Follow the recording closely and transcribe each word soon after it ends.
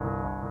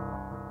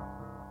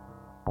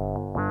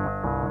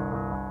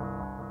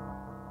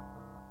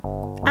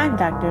I'm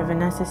Dr.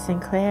 Vanessa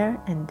Sinclair,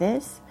 and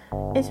this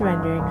is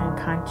Rendering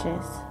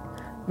Unconscious.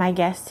 My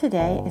guest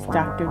today is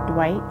Dr.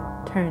 Dwight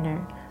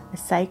Turner, a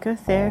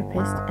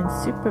psychotherapist and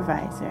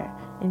supervisor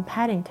in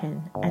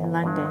Paddington and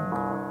London.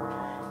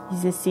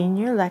 He's a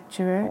senior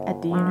lecturer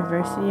at the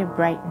University of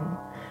Brighton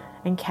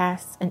and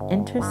casts an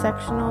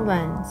intersectional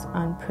lens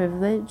on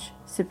privilege,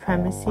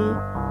 supremacy,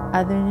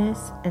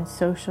 otherness, and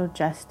social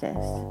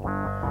justice.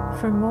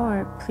 For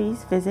more,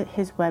 please visit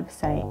his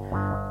website,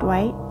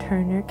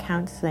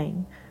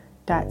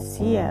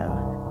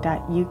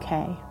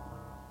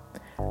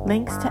 dwightturnercounselling.co.uk.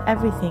 Links to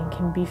everything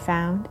can be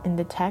found in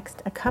the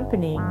text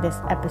accompanying this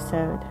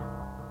episode.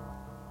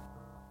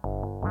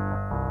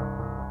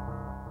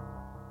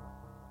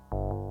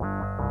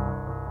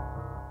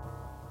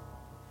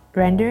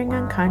 Rendering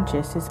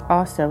Unconscious is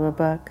also a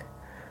book.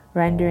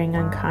 Rendering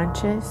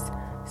Unconscious,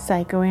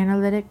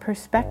 Psychoanalytic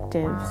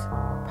Perspectives,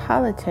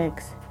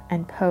 Politics,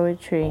 and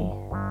Poetry.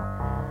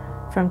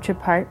 From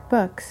Trapart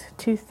Books,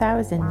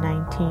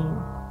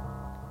 2019.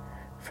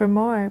 For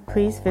more,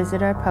 please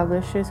visit our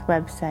publisher's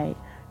website,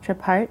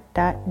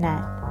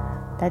 trapart.net.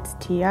 That's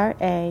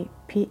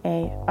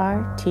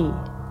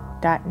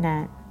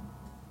TRAPART.net.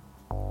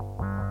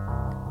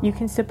 You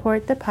can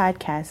support the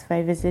podcast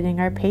by visiting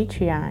our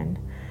Patreon,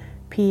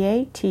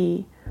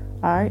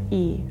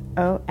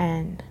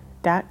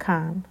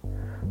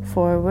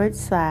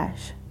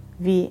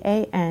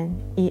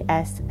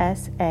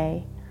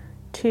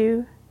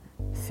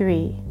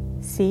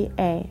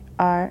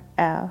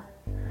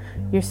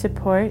 Your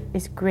support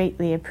is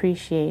greatly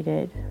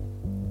appreciated.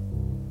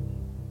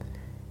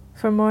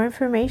 For more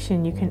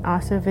information, you can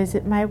also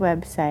visit my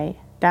website,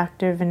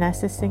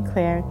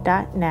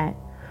 drvanessasinclair.net,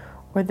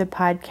 or the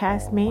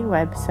podcast main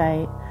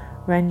website,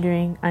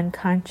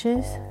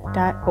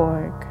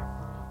 renderingunconscious.org.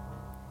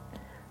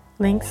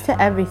 Links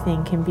to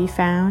everything can be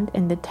found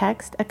in the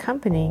text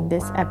accompanying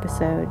this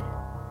episode.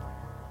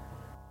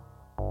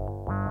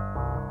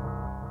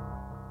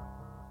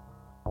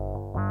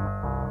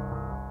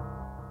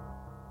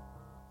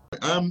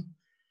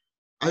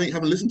 I think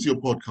having listened to your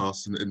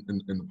podcasts in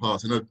the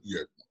past, I know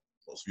your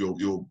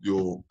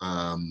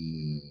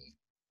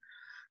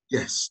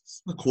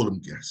guests, I call them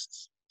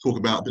guests, talk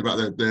about a bit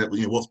about their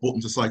what's brought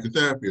them to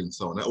psychotherapy and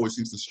so on. That always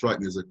seems to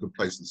strike me as a good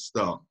place to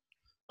start.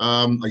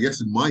 I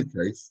guess in my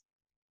case,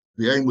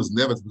 the aim was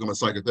never to become a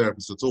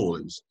psychotherapist at all.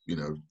 It was,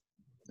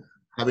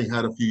 having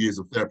had a few years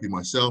of therapy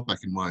myself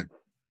back in my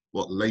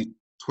late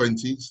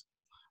 20s,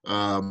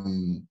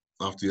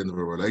 after the end of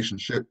a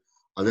relationship,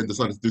 I then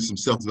decided to do some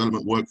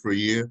self-development work for a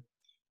year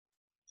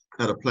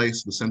at a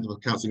place, the Centre for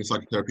Counselling and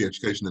Psychotherapy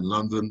Education in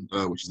London,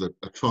 which is a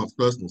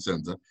transpersonal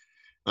centre.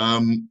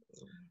 And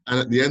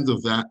at the end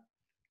of that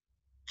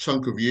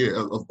chunk of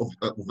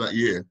that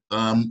year,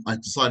 I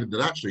decided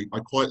that actually I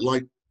quite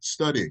like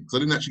studying, because I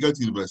didn't actually go to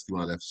university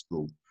when I left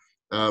school.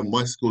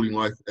 My schooling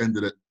life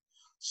ended at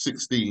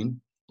 16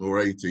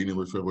 or 18, in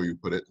whichever way you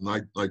put it, and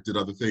I did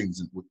other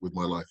things with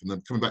my life. And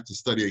then coming back to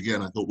study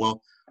again, I thought,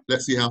 well,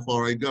 let's see how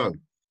far I go.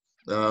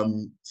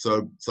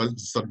 So I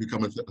started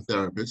becoming a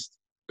therapist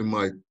in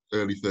my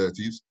early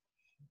 30s,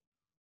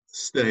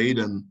 stayed,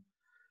 and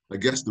I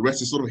guess the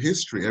rest is sort of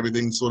history.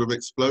 Everything sort of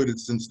exploded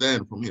since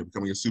then, from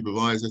becoming a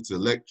supervisor to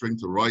lecturing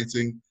to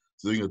writing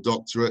to doing a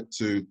doctorate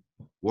to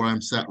where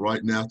I'm sat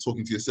right now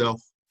talking to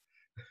yourself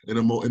in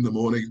the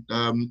morning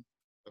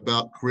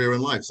about career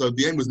and life. So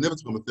the aim was never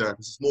to become a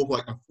therapist. It's more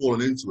like I've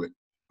fallen into it,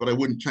 but I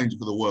wouldn't change it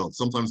for the world.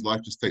 Sometimes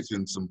life just takes you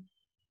in some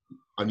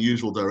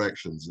unusual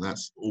directions, and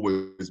that's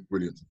always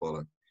brilliant to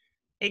follow.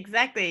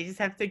 Exactly. You just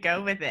have to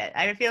go with it.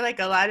 I feel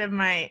like a lot of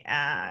my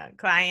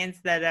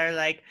clients that are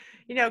like,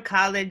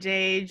 college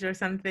age or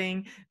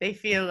something, they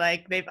feel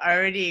like they've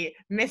already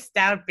missed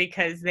out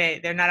because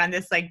they're not on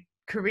this like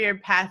career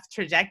path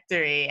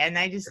trajectory. And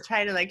I just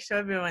try to like show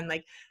everyone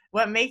like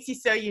what makes you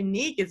so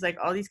unique is like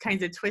all these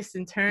kinds of twists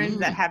and turns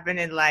that happen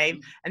in life.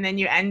 And then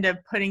you end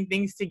up putting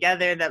things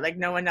together that like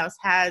no one else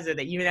has or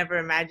that you never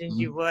imagined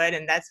you would.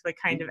 And that's what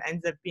kind of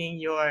ends up being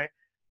your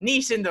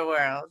niche in the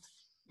world.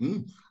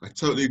 I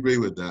totally agree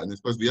with that. And I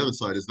suppose the other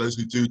side is those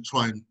who do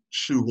try and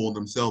shoehorn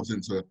themselves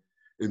into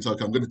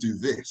okay, I'm going to do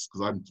this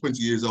because I'm 20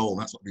 years old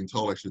and that's what I've been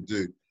told I should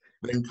do.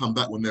 Then come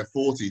back when they're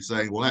 40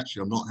 saying, well,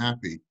 actually, I'm not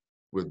happy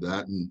with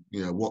that. And,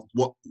 what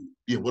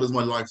is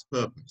my life's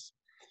purpose?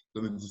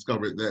 And then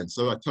discover it then.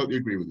 So I totally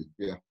agree with you.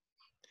 Yeah.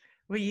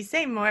 Will you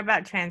say more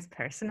about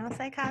transpersonal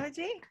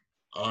psychology?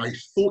 I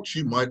thought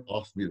you might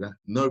ask me that.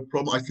 No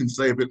problem. I can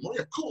say a bit more.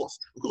 Yeah, of course.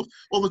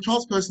 Well, the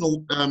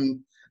transpersonal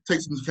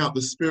takes into account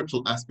the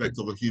spiritual aspect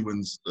of a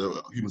human's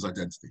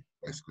identity,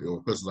 basically, or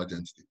a person's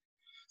identity.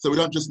 So we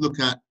don't just look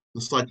at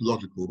the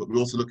psychological, but we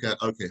also look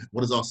at, okay,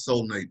 what is our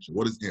soul nature?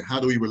 How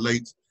do we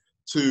relate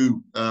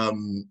to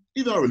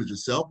either our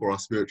religious self or our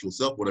spiritual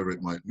self, whatever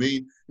it might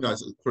mean?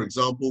 For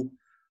example,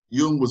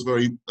 Jung was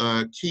very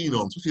keen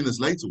on, especially in his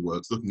later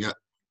works, looking at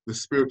the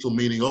spiritual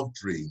meaning of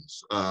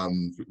dreams,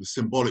 the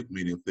symbolic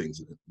meaning of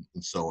things,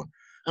 and so on.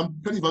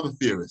 And plenty of other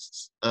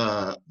theorists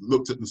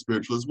looked at the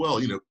spiritual as well.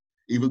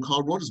 Even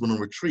Carl Rogers went on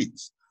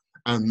retreats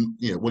And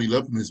what he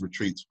learned from his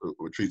retreats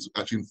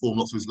actually informed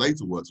lots of his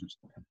later works, which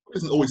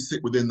doesn't always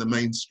sit within the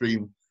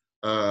mainstream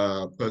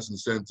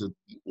person-centered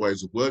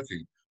ways of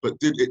working, but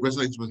it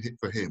resonated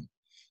for him.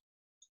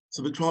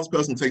 So the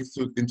transpersonal takes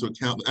into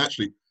account that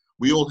actually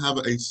we all have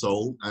a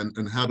soul,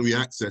 and how do we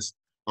access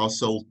our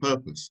soul's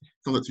purpose?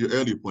 Come back to your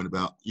earlier point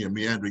about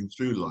meandering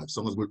through life.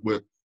 Sometimes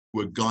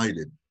we're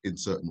guided in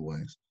certain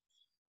ways.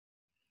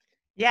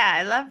 Yeah,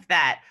 I love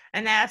that.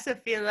 And I also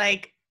feel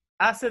like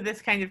also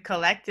this kind of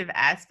collective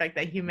aspect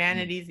that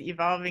humanity's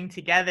evolving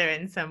together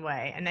in some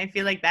way. And I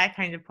feel like that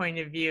kind of point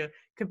of view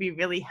could be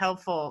really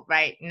helpful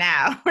right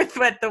now with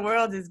what the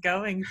world is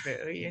going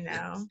through,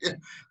 Yeah.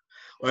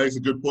 Well, it's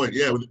a good point.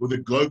 Yeah, with a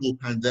global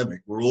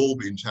pandemic, we're all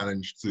being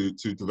challenged to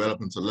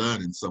develop and to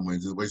learn in some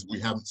ways we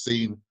haven't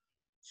seen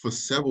for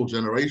several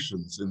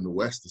generations in the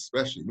West,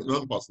 especially. In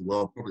other parts of the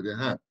world, probably they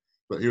have,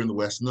 but here in the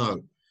West,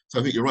 no. So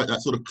I think you're right,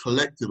 that sort of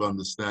collective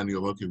understanding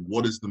of, okay,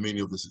 what is the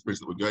meaning of this experience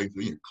that we're going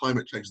through?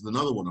 Climate change is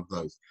another one of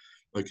those.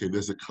 Okay,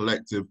 there's a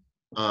collective,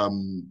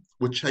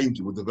 we're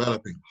changing, we're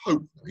developing,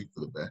 hopefully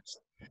for the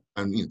best.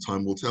 And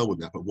time will tell with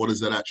that, but what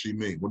does that actually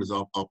mean? What is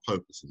our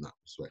purpose in that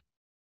respect?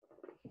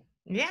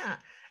 Yeah.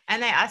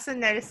 And I also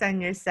noticed on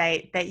your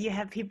site that you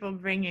have people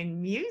bring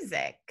in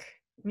music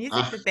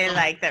that they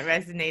like, that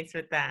resonates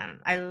with them.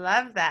 I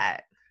love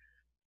that.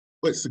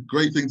 Well, it's a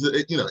great thing to,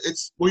 it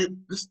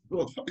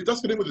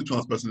does fit in with the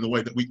trans person in a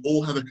way that we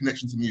all have a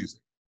connection to music.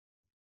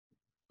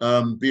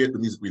 Be it the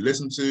music we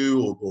listen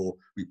to or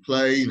we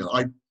play.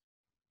 I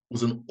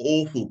was an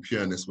awful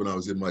pianist when I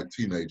was in my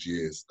teenage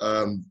years.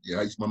 My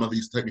mother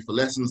used to take me for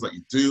lessons, like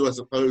you do, I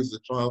suppose, as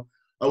a child.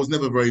 I was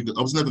never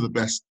the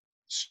best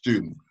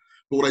student.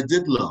 But what I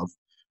did love,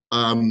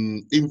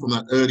 even from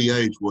that early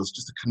age, was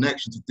just a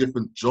connection to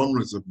different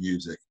genres of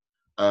music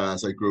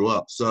as I grew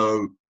up.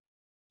 So,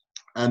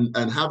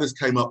 and how this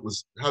came up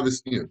was, how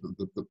this,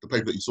 the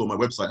paper that you saw on my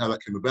website, how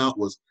that came about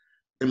was,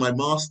 in my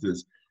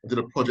master's, I did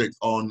a project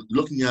on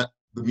looking at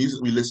the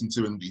music we listen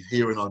to and we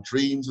hear in our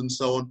dreams and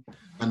so on,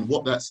 and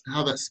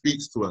how that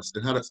speaks to us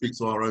and how that speaks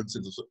to our own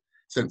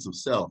sense of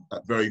self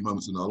at various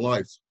moments in our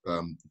lives.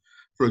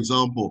 For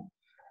example,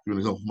 for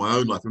my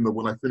own life, I remember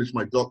when I finished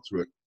my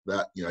doctorate,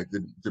 that I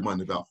did mine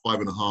in about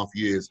 5.5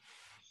 years,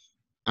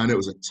 and it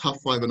was a tough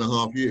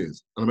 5.5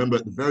 years. And I remember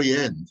at the very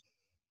end,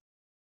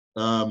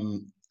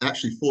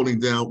 actually falling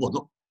down, well,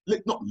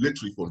 not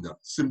literally falling down,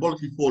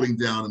 symbolically falling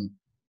down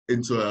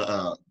into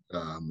I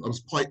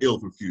was quite ill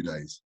for a few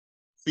days,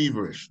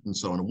 feverish and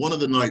so on. And one of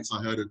the nights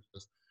I heard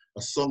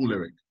a song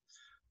lyric.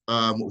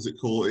 What was it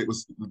called?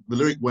 The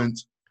lyric went,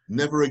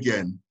 "Never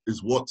again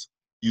is what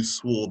you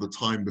swore the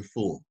time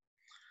before."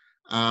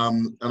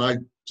 And I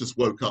just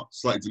woke up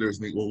slightly delirious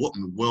and think, well, what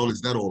in the world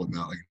is that all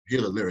about? I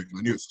hear the lyric and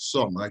I knew it's a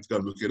song. I had to go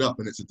and look it up,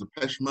 and it's a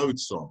Depeche Mode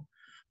song,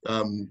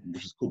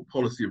 which is called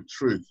 "Policy of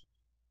Truth."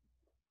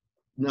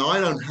 Now,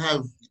 I don't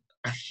have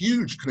a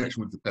huge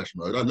connection with Depeche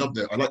Mode. I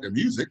like their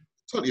music,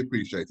 totally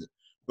appreciate it.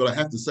 But I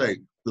have to say,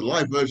 the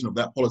live version of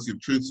that "Policy of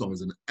Truth" song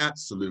is an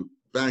absolute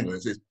banger.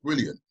 It's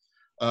brilliant.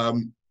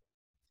 And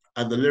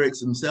the lyrics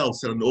themselves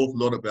said an awful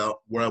lot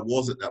about where I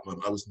was at that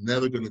moment. I was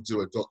never going to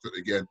do a doctorate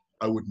again.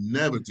 I would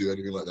never do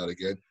anything like that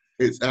again.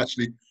 It's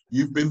actually,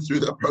 you've been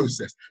through that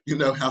process. You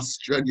know how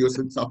strenuous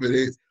and tough it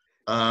is.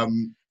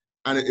 And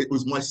it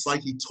was my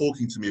psyche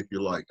talking to me, if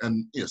you like.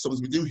 And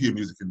sometimes we do hear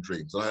music in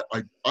dreams.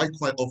 I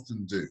quite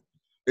often do.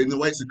 In a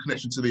way, it's a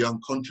connection to the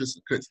unconscious,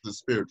 a connection to the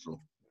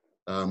spiritual.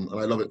 And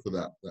I love it for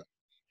that.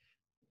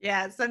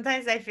 Yeah,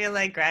 sometimes I feel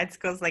like grad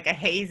school is like a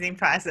hazing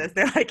process.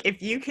 They're like,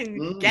 if you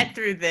can get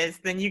through this,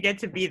 then you get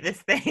to be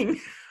this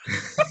thing.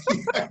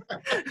 Yeah,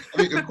 I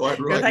think you're quite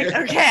right. You're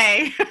like,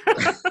 okay.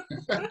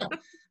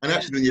 And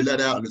actually, then you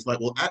let out, and it's like,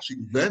 well, actually,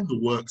 then the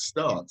work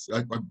starts.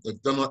 I've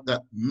done like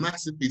that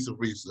massive piece of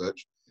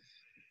research.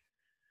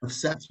 I've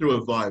sat through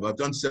a vibe. I've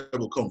done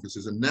several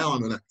conferences, and now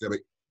I'm an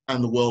academic,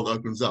 and the world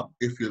opens up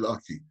if you're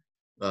lucky.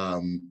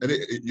 And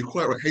you're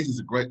quite right. Hazing is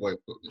a great way of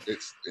putting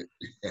it.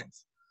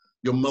 Yes.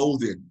 You're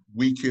molded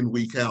week in,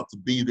 week out to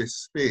be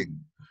this thing,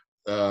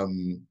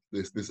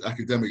 this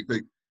academic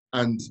thing,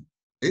 and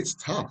it's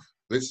tough.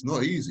 It's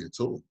not easy at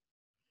all.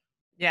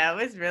 Yeah,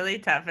 it was really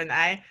tough, and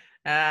I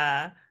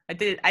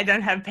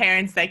don't have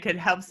parents that could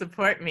help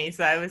support me,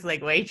 so I was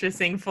like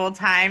waitressing full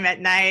time at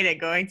night and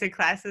going to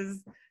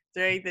classes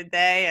during the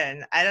day,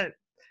 and at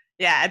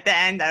the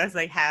end I was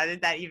like, how did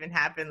that even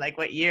happen? Like,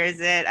 what year is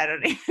it? I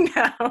don't even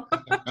know.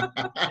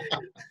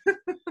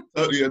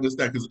 Totally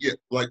understand, because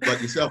like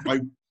yourself,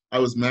 I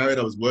was married,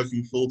 I was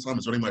working full time, I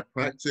was running my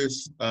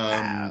practice.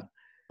 Wow.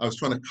 I was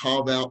trying to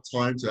carve out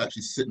time to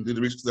actually sit and do the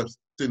research, because I was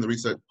doing the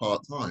research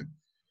part time.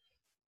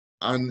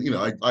 And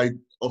I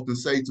often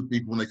say to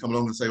people when they come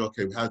along and say,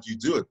 okay, how do you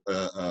do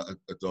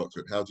a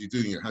doctorate? How do you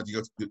do it? How do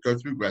you go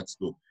through grad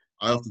school?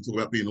 I often talk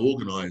about being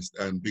organized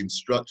and being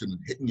structured and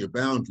hitting your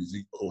boundaries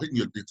or hitting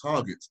your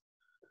targets.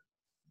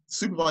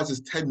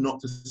 Supervisors tend not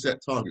to set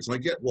targets, and I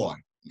get why.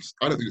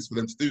 I don't think it's for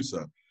them to do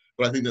so.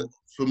 But I think that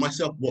for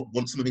myself,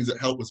 one some of the things that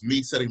helped was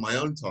me setting my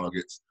own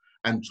targets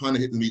and trying to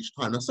hit them each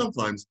time. Now,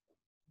 sometimes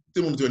I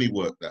didn't want to do any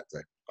work that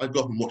day. I'd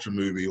go up and watch a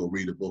movie or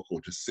read a book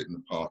or just sit in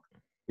the park.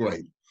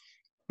 Great.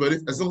 But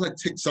as long as I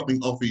ticked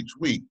something off each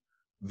week,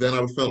 then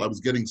I felt I was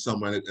getting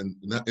somewhere, and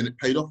it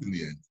paid off in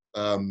the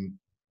end.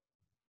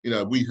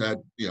 We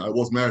had, I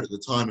was married at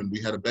the time, and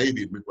we had a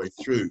baby midway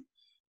through.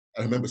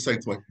 I remember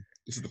saying to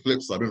this is the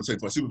flip side, I remember saying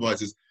to my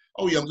supervisors,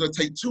 oh yeah, I'm going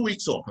to take 2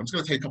 weeks off. I'm just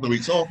going to take a couple of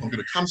weeks off. I'm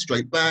going to come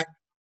straight back.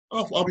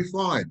 I'll be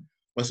fine.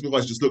 My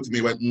supervisor just looked at me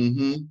and went,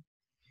 mm-hmm.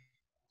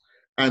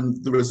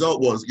 And the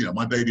result was,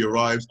 my baby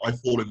arrives. I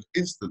fall in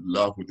instant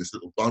love with this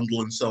little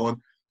bundle and so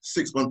on.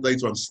 6 months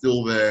later, I'm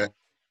still there,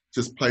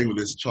 just playing with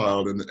this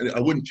child. And I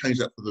wouldn't change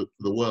that for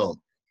the world.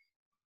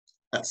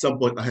 At some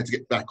point, I had to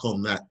get back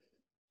on that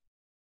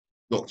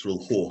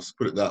doctoral horse,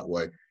 put it that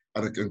way,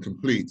 and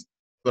complete.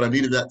 But I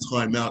needed that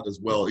time out as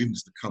well, even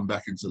just to come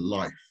back into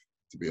life,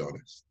 to be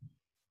honest.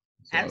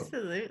 So.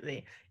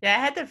 Absolutely. Yeah, I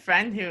had a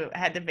friend who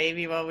had the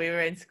baby while we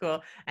were in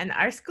school, and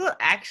our school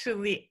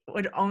actually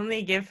would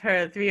only give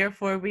her 3 or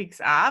 4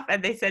 weeks off.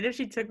 And they said if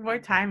she took more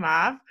time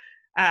off,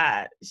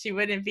 she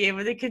wouldn't be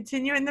able to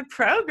continue in the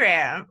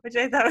program, which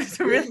I thought was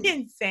really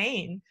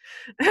insane.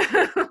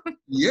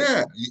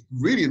 Yeah,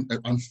 really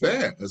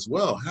unfair as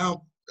well. I'm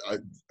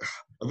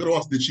going to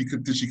ask, did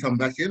she come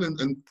back in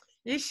and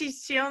Yeah,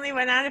 she only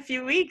went on a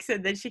few weeks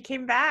and then she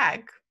came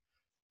back.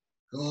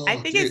 Oh, I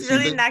think it's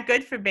really not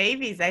good for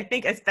babies. I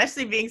think,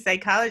 especially being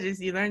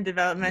psychologists, you learn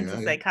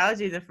developmental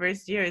psychology the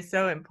first year is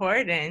so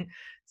important.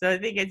 So I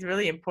think it's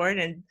really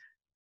important.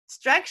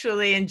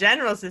 Structurally, in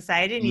general,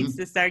 society needs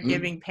to start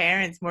giving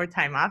parents more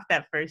time off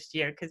that first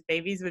year, because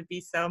babies would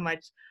be so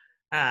much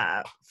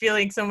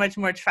feeling so much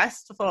more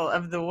trustful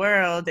of the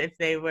world if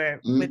they were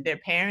with their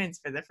parents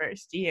for the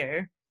first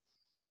year.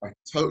 I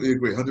totally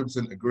agree,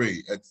 100%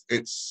 agree.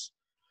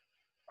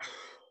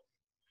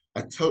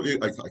 I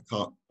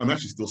can't, I'm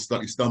actually still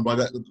slightly stunned by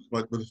that,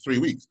 by the 3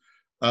 weeks.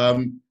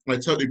 I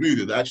totally agree with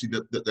you that actually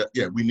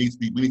we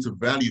need to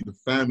value the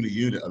family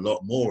unit a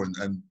lot more,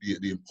 and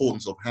the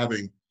importance of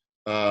having,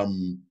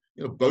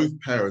 both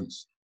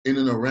parents in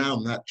and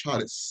around that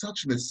child. It's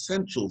such an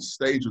essential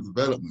stage of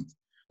development,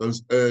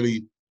 those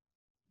early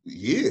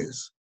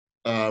years.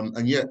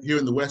 And yet here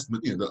in the West,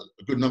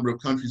 a good number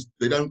of countries,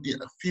 they don't,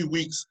 a few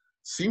weeks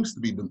seems to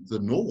be the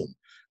norm.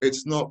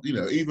 It's not,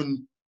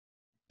 even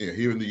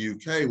here in the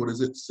UK, what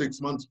is it,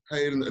 6 months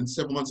paid and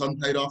 7 months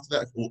unpaid after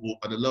that, or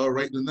at a lower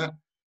rate than that,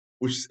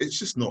 which it's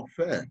just not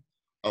fair,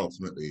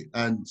 ultimately.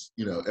 And,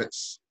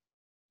 it's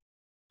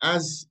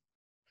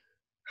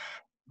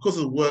because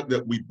of the work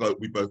that we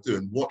both do,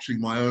 and watching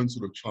my own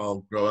sort of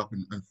child grow up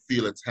and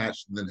feel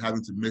attached, and then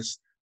having to miss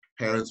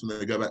parents when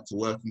they go back to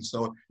work and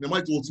so on. My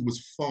daughter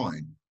was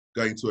fine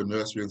going to a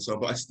nursery and so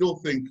on, but I still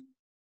think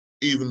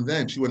even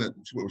then, she was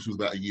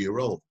about 1 year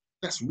old.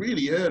 That's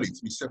really early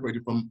to be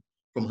separated from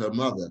her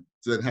mother,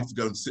 to then have to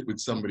go and sit with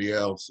somebody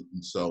else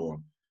and so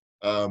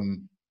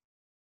on.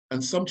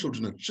 And some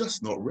children are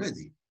just not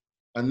ready.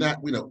 And that,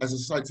 as a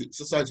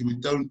society, we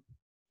don't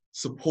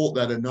support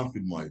that enough,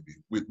 in my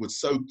view. We're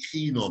so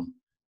keen on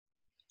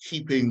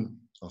keeping,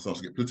 I'll start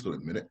to get political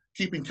in a minute,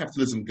 keeping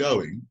capitalism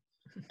going,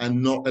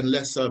 and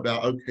less so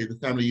about, okay, the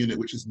family unit,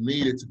 which is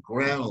needed to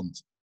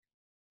ground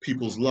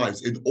people's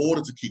lives in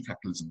order to keep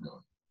capitalism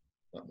going.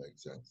 That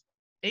makes sense.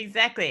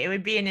 Exactly. It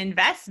would be an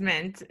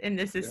investment in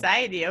the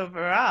society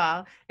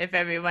overall if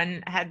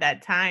everyone had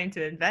that time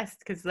to invest,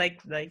 because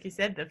like you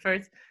said, the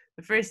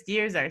first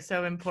years are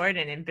so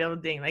important in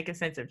building like a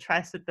sense of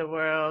trust with the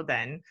world,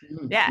 and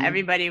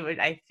everybody would,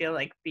 I feel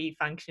like, be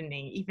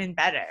functioning even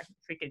better if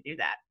we could do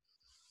that.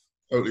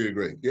 Totally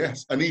agree.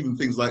 Yes. And even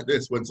things like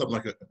this, when something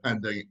like a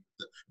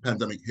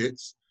pandemic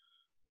hits,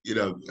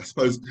 I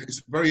suppose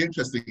it's very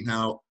interesting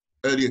how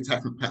early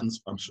attachment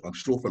patterns, I'm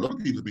sure for a lot of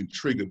people, have been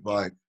triggered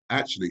by,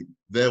 actually,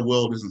 their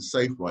world isn't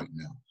safe right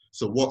now.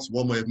 So what's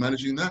one way of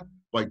managing that?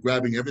 By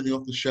grabbing everything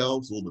off the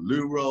shelves, all the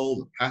loo roll,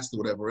 the pasta,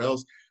 whatever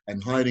else,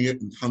 and hiding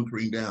it and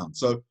hunkering down.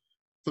 So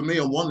for me,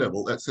 on one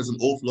level, that says an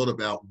awful lot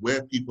about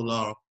where people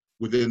are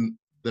within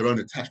their own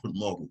attachment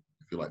model,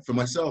 if you like. For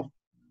myself,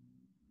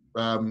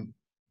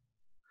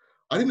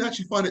 I didn't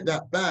actually find it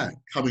that bad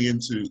coming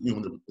into,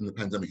 in the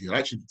pandemic here. I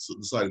actually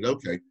decided,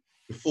 okay,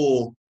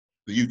 before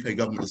the UK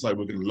government decided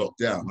we're going to lock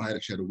down, I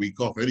actually had a week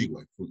off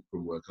anyway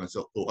from work. And I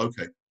thought,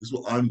 okay, this is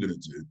what I'm going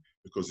to do,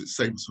 because it's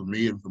safe for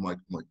me and for my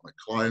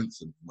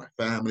clients and for my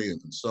family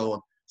and so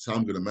on. So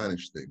I'm going to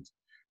manage things.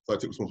 So I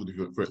took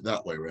responsibility for it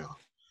that way around.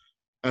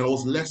 And I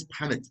was less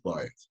panicked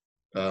by it.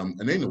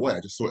 And in a way, I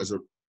just saw it as a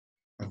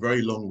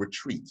very long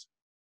retreat,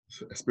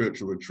 a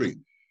spiritual retreat.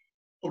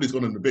 Probably it's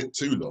gone on a bit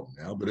too long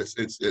now, but it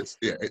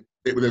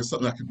was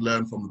something I could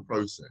learn from the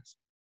process.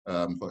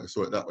 If I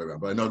saw it that way around.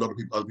 But I know a lot of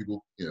people, other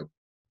people,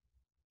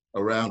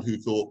 around, who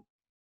thought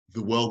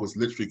the world was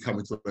literally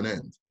coming to an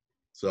end.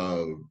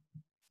 So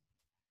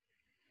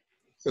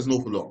there's an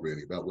awful lot,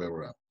 really, about where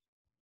we're at.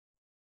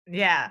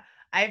 Yeah,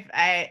 I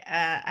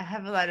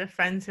have a lot of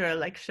friends who are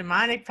like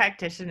shamanic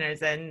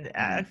practitioners, and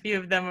a few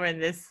of them were in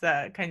this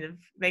kind of,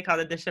 they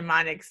called it the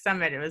Shamanic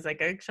Summit. It was like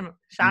a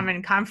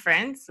shaman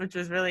conference, which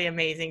was really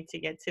amazing to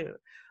get to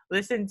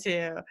listen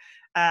to.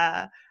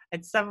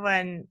 and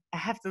someone, I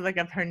have to look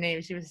up her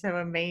name. She was so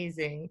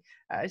amazing.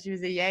 She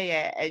was a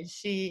yaya, and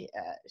she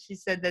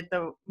said that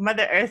the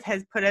Mother Earth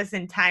has put us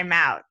in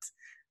timeout.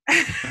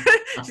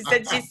 She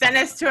said she sent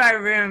us to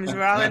our rooms.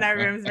 We're all in our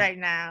rooms right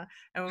now,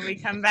 and when we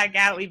come back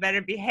out, we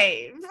better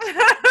behave.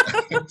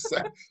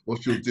 Well,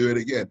 she'll do it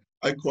again.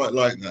 I quite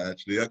like that,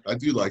 actually. I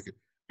do like it,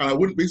 and I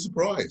wouldn't be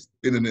surprised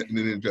in an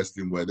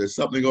interesting way. There's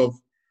something of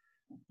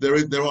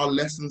there are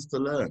lessons to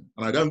learn,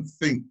 and I don't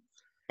think,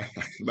 I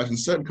can imagine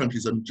certain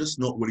countries are just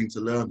not willing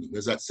to learn them.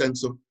 There's that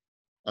sense of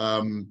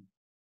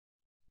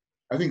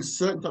I think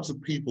certain types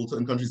of people,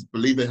 certain countries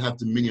believe they have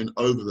dominion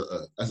over the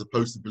earth, as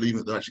opposed to believing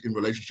that they're actually in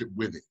relationship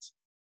with it.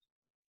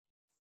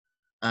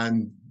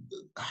 And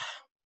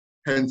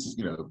hence,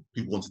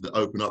 people wanted to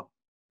open up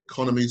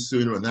economies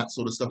sooner and that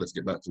sort of stuff. Let's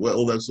get back to work,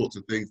 all those sorts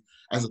of things,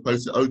 as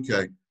opposed to,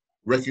 okay,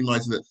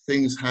 recognizing that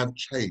things have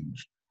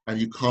changed and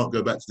you can't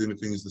go back to doing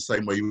things the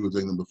same way you were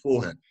doing them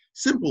beforehand.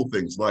 Simple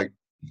things like,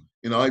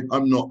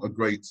 I'm not a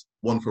great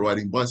one for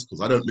riding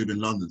bicycles. I don't live in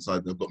London, so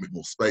I've got a bit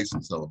more space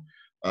and so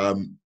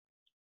on.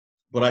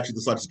 But I actually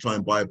decided to try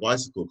and buy a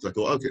bicycle because I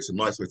thought, okay, it's a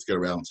nice way to get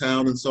around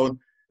town and so on.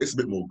 It's a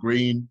bit more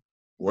green,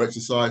 more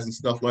exercise and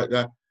stuff like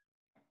that.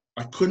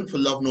 I couldn't for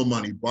love nor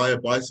money buy a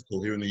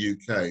bicycle here in the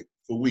UK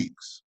for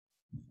weeks.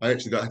 I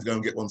actually had to go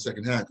and get one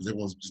secondhand because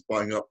everyone's just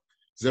buying up.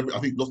 Because I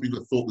think lots of people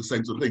have thought the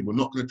same sort of thing. We're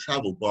not going to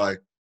travel by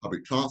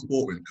public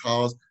transport or in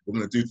cars. We're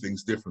going to do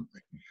things differently.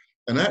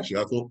 And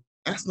actually, I thought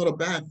that's not a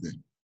bad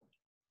thing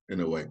in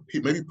a way.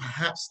 Maybe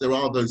perhaps there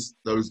are those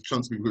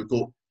chunks of people who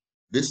thought,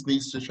 this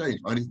needs to change.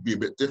 I need to be a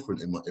bit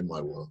different in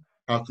my world.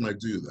 How can I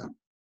do that?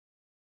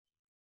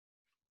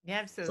 Yeah,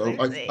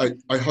 absolutely. So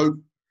I hope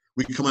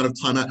we come out of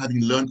time out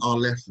having learned our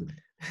lesson.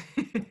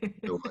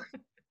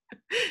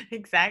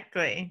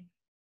 Exactly.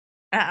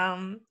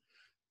 Yeah,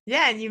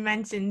 and you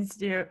mentioned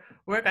your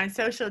work on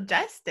social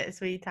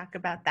justice. Will you talk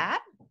about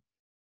that?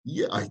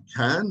 Yeah, I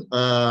can.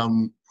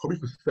 Probably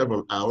for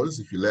several hours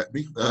if you let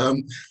me. I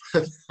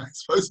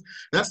suppose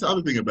that's the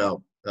other thing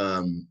about.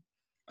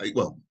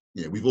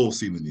 We've all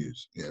seen the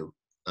news.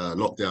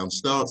 Lockdown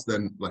starts,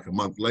 then like a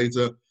month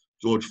later,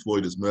 George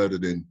Floyd is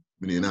murdered in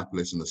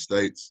Minneapolis in the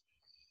States.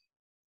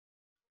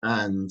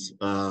 And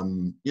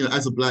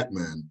as a black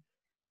man,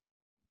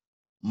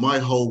 my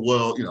whole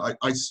world,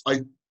 I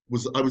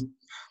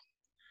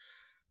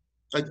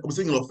was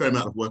doing a fair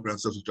amount of work around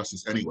social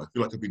justice anyway. I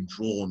feel like I've been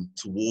drawn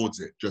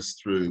towards it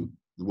just through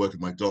the work of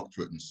my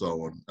doctorate and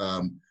so on.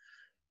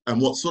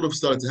 And what sort of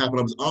started to happen,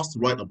 I was asked to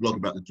write a blog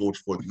about the George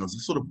Floyd thing. I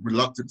was sort of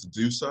reluctant to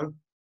do so.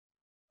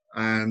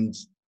 And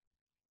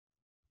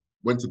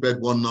went to bed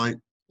one night,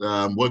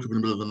 woke up in the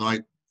middle of the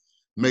night,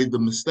 made the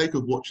mistake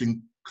of watching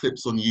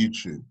clips on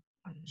YouTube,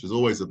 which is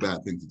always a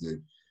bad thing to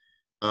do.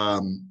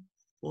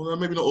 Well,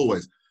 maybe not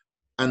always.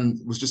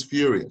 And was just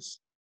furious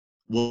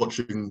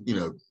watching,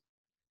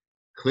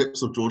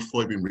 clips of George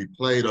Floyd being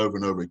replayed over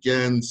and over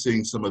again,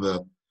 seeing some of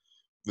the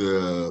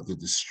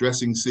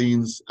distressing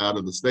scenes out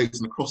of the States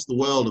and across the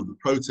world of the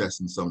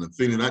protests and so on, and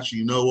feeling actually,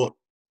 you know what,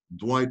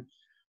 Dwight,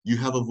 you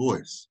have a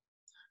voice.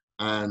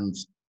 And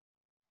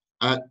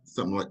at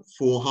something like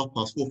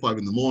 4:30, 5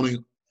 in the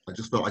morning, I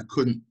just felt I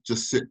couldn't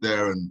just sit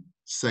there and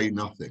say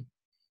nothing.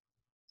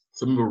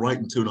 So I remember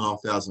writing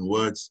 2,500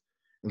 words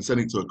and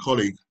sending to a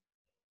colleague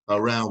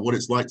around what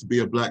it's like to be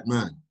a black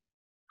man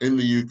in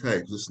the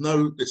UK. Because it's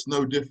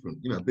no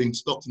different. Being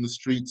stopped in the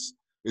streets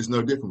is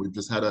no different. We've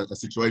just had a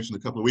situation a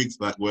couple of weeks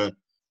back where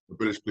a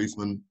British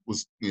policeman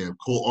was,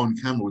 caught on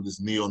camera with his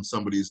knee on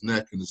somebody's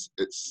neck, and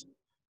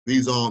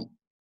these aren't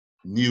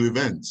new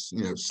events.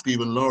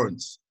 Stephen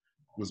Lawrence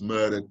was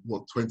murdered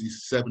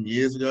 27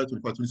 years ago in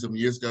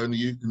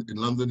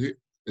London here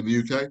in the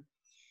UK.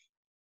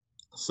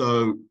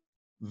 So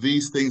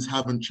these things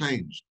haven't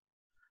changed,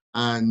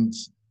 and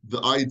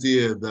the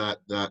idea that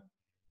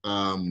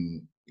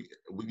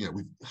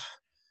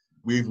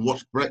we've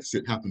watched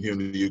Brexit happen here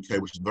in the UK,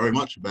 which is very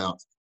much about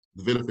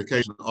the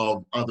vilification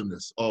of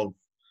otherness, of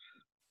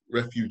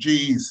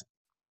refugees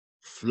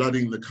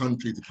flooding the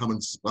country to come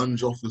and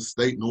sponge off the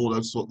state and all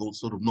those sort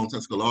of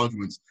nonsensical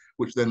arguments,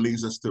 which then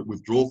leads us to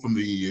withdraw from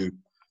the EU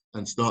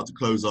and start to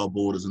close our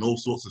borders, and all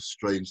sorts of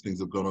strange things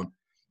have gone on.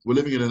 We're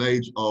living in an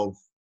age of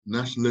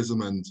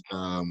nationalism and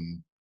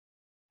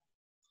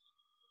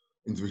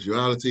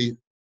individuality,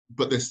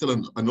 but there's still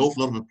an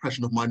awful lot of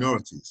oppression of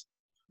minorities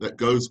that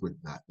goes with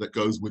that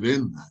goes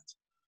within that.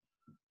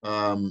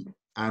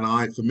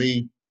 And for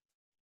me,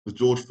 the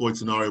George Floyd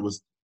scenario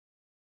was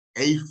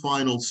a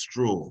final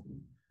straw,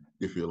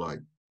 if you like,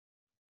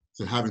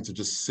 to having to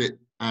just sit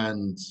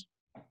and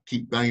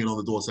keep banging on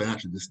the door saying,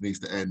 actually, this needs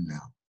to end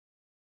now.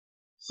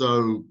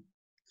 So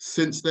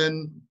since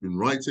then, been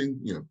writing,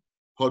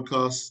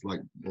 podcasts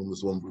like on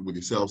this one with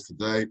yourselves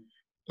today.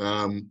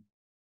 I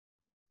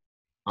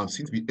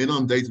seem to be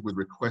inundated with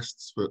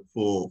requests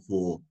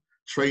for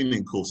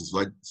training courses,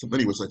 like so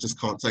many which I just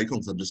can't take on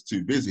because I'm just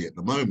too busy at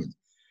the moment.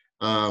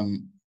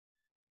 And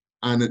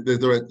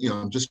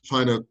I'm just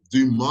trying to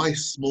do my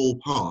small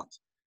part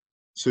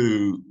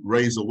to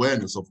raise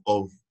awareness of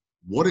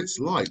what it's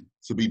like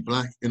to be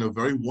black in a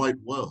very white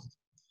world.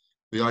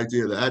 the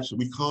idea that actually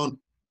we can't.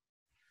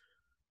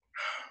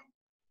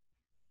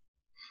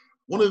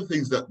 One of the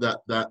things that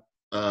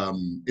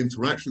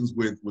interactions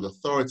with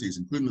authorities,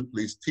 including the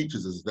police,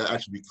 teaches us that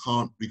actually we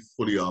can't be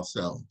fully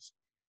ourselves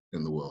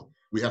in the world.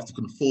 We have to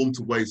conform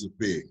to ways of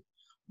being.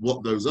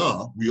 What those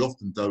are, we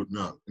often don't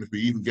know. And if we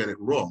even get it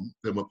wrong,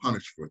 then we're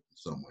punished for it in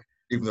some way,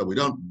 even though we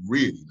don't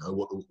really know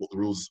what the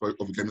rules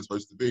of the game are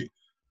supposed to be.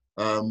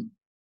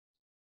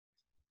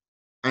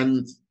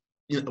 And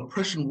you know,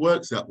 oppression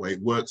works that way.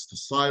 It works to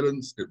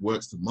silence, it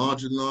works to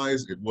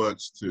marginalize, it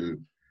works to,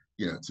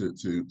 you know,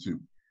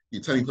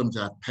 you're telling them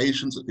to have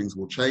patience that things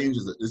will change.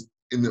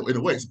 In a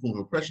way, it's a form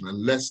of oppression,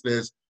 unless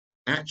there's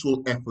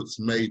actual efforts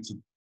made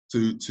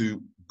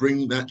to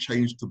bring that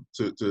change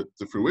to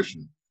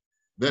fruition.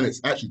 Then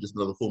it's actually just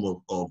another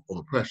form of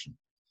oppression.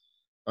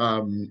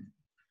 And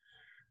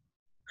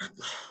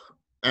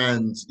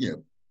you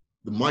know,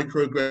 the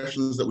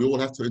microaggressions that we all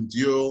have to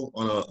endure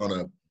on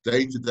a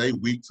day-to-day,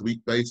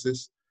 week-to-week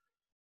basis,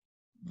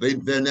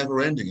 they're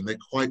never ending, and they're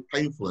quite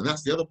painful. And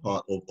that's the other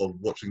part of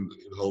watching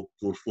the whole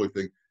George Floyd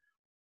thing.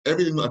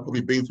 Everything that I've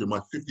probably been through in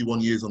my 51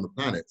 years on the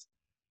planet,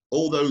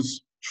 all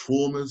those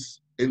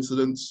traumas,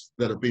 incidents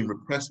that have been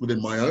repressed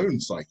within my own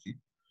psyche,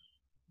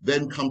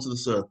 then come to the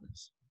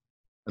surface.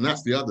 And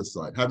that's the other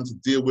side, having to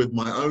deal with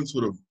my own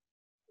sort of,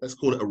 let's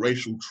call it a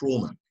racial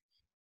trauma,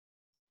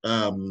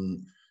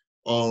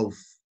 of,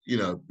 you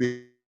know,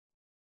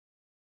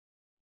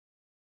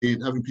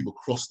 having people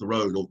cross the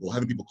road, or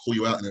having people call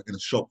you out in a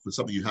shop for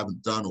something you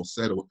haven't done or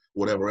said or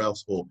whatever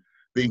else, or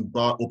being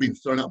thrown out, being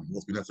thrown out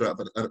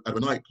at a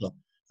nightclub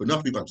for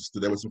nothing. People just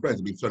stood there with some friends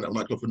and being thrown out of a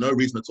nightclub for no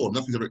reason at all.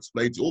 Nothing's ever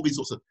explained to you. All these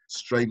sorts of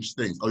strange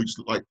things. Oh, you just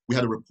look like, we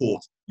had a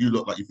report, you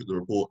look like you fit the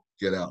report,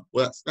 get out.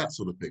 Well, that's that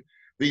sort of thing.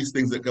 These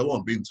things that go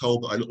on, being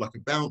told that I look like a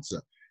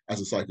bouncer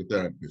as a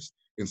psychotherapist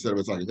instead of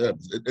a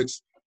psychotherapist.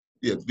 It's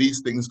yeah,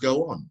 these things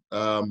go on.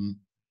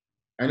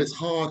 And it's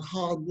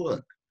hard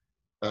work.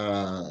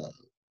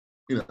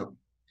 You know,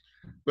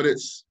 but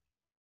it's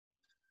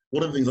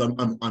one of the things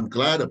I'm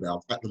glad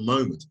about at the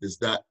moment is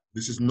that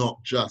this is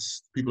not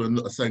just, people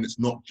are saying it's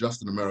not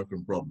just an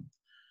American problem.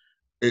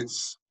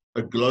 It's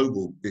a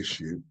global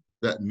issue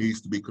that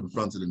needs to be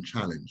confronted and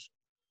challenged.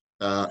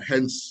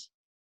 Hence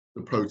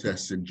the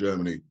protests in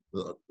Germany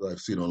that I've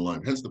seen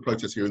online, hence the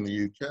protests here in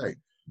the UK,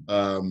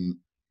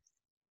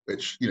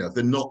 which, you know,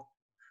 they're not,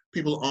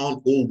 people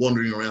aren't all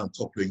wandering around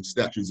toppling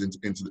statues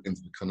into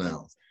the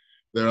canals.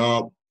 There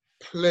are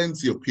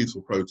plenty of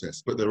peaceful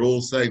protests, but they're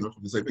all saying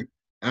the same thing.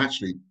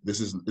 Actually,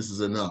 this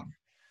is enough.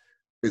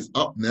 It's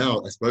up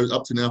now, I suppose,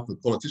 up to now for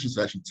politicians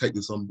to actually take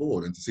this on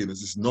board and to see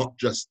this is not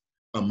just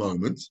a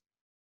moment.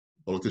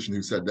 A politician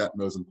who said that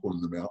knows I'm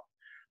calling them out.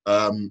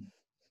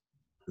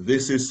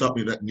 This is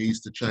something that needs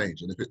to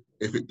change, and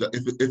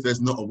if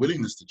there's not a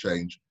willingness to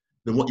change,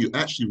 then what you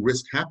actually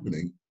risk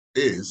happening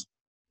is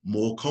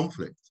more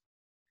conflict.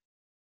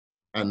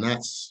 And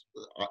that's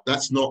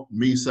not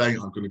me saying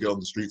I'm going to go on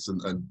the streets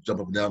and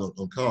jump up and down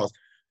on cars.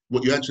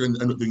 What you actually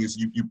end up doing is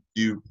in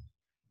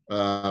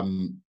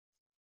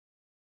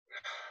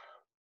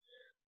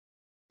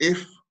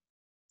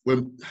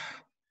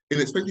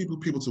expecting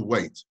people to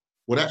wait,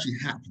 what actually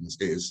happens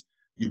is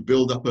you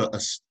build up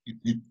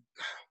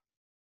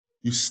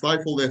you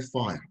stifle their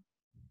fire.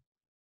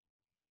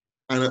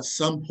 And at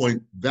some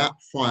point, that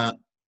fire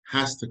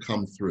has to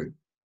come through.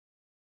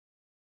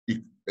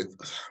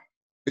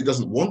 It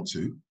doesn't want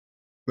to,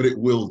 but it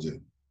will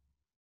do.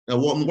 Now,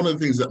 one of the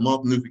things that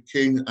Martin Luther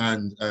King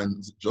and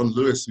John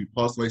Lewis, who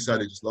passed away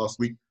sadly just last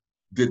week,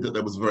 did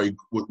that was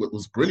what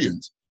was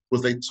brilliant,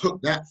 was they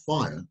took that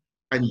fire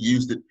and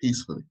used it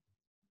peacefully.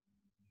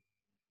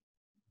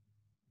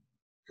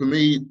 For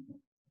me,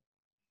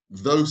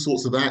 those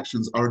sorts of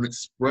actions are an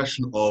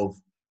expression of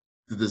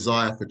the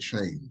desire for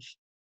change.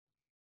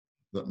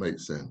 That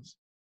makes sense.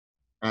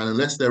 And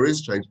unless there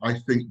is change, I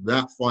think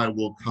that fire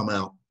will come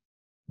out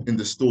in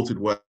distorted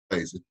ways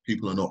if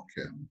people are not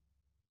careful,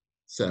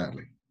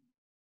 sadly.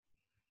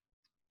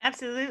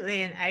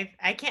 Absolutely. And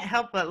I can't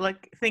help but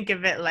think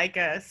of it like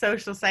a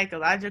social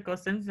psychological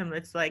symptom.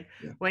 It's like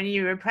when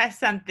you repress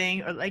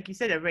something, or like you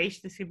said,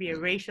 this could be a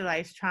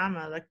racialized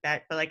trauma like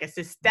that, but like a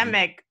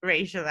systemic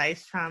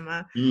racialized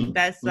trauma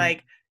that's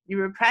like you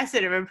repress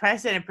it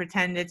and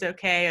pretend it's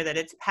okay, or that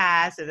it's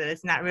past, or that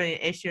it's not really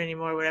an issue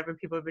anymore, whatever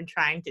people have been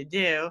trying to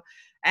do.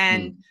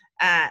 And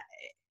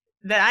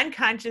the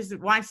unconscious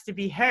wants to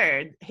be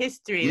heard.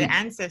 History, the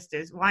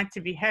ancestors want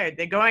to be heard.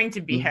 They're going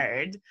to be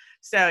heard.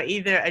 So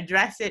either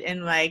address it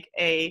in like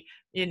a,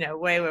 you know,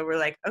 way where we're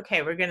like,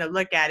 okay, we're going to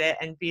look at it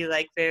and be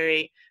like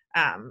very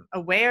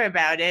aware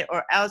about it,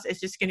 or else it's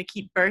just going to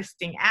keep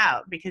bursting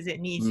out because it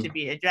needs to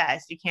be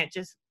addressed. You can't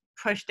just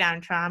push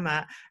down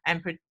trauma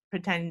and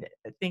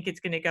think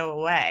it's going to go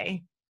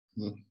away.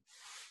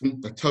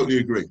 I totally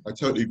agree.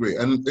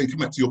 And come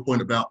back to your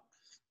point about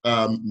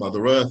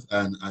Mother Earth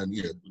and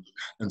you know,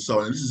 and so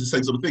on. And this is the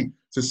same sort of thing.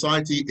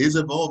 Society is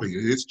evolving,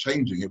 it is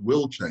changing, it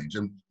will change.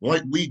 And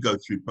like we go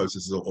through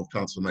processes of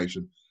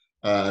transformation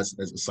as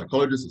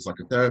psychologists, as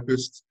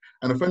psychotherapists,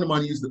 And a friend of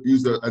mine used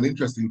an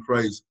interesting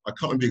phrase. I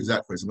can't remember the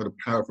exact phrase. I'm going to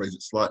paraphrase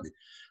it slightly.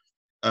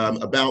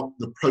 About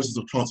the process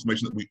of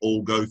transformation that we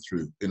all go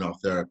through in our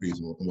therapies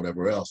and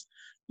whatever else.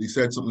 He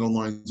said something along the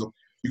lines of,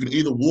 you can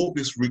either walk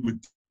this route with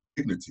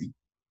dignity,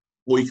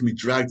 or you can be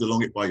dragged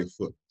along it by your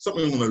foot.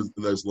 Something along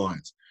those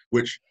lines,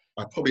 which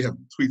I probably have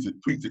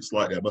tweaked it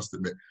slightly, I must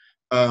admit.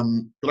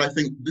 But I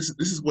think this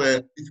is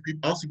where, if you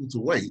ask people to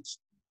wait,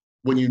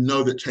 when you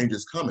know that change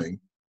is coming,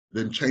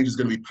 then change is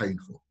going to be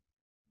painful.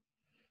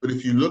 But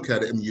if you look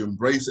at it and you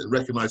embrace it and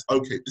recognize,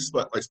 okay, this is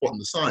like spotting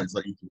the signs,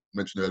 like you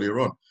mentioned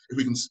earlier on. If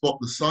we can spot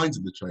the signs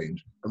of the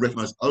change and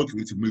recognize, okay, we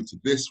need to move to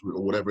this route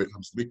or whatever it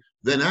comes to be,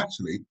 then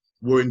actually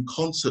we're in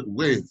concert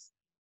with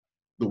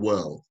the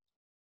world,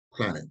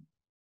 planet,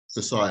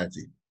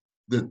 society.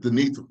 The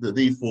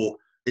need for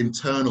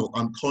internal,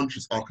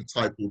 unconscious,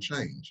 archetypal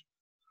change.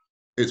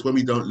 It's when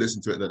we don't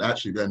listen to it that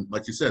actually then,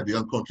 like you said, the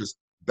unconscious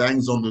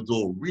bangs on the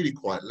door really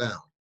quite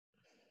loud.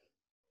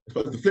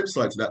 But the flip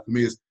side to that for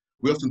me is,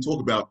 we often talk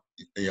about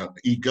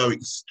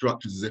egoic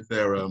structures as if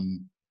they're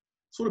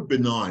sort of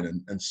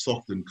benign and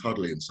soft and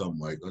cuddly in some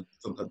way.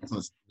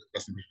 Sometimes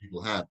that's what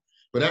people have,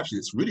 but actually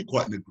they're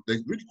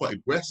really quite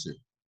aggressive.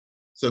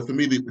 So for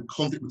me, the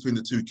conflict between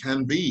the two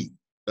can be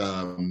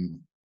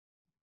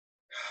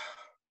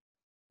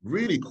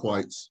really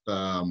quite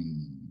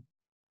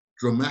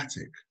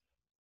dramatic,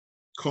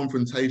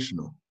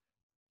 confrontational,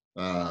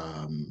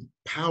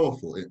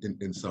 powerful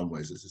in some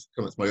ways. This is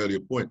kind of my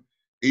earlier point.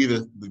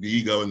 Either the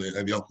ego and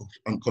the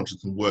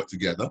unconscious can work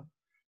together,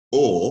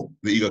 or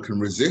the ego can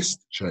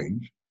resist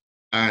change,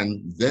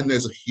 and then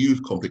there's a huge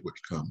conflict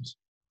which comes.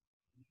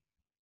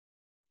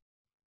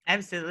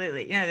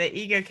 Absolutely. The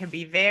ego can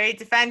be very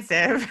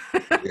defensive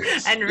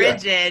Yes. and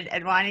rigid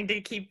and wanting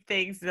to keep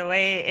things the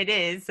way it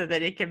is so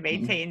that it can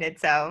maintain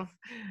itself.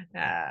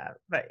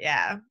 But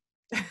yeah.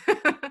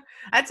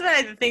 That's one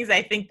of the things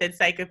I think that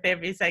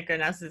psychotherapy,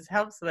 psychoanalysis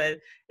helps with,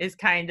 is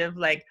kind of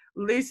like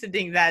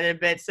loosening that a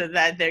bit so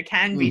that there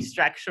can be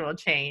structural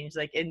change,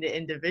 like in the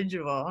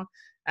individual,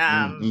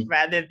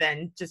 rather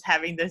than just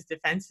having those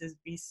defenses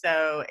be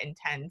so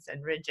intense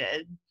and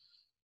rigid.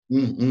 I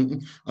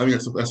mean,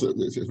 that's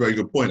a very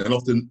good point. And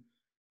often,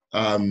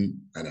 I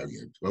know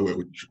I work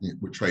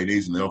with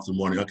trainees, and they're often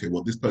wondering, okay,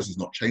 well, this person's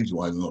not changing.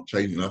 Why they're not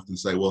changing? And I often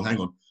say, well, hang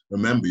on,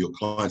 remember, your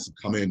clients have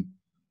come in.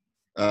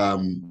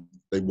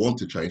 They want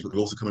to change, but they've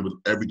also come in with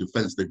every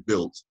defense they've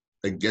built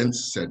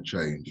against said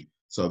change.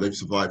 So they've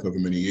survived over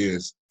many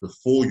years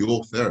before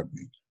your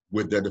therapy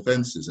with their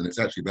defenses. And it's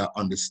actually about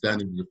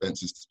understanding the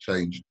defenses to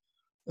change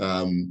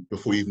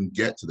before you even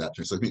get to that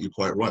change. So I think you're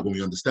quite right. When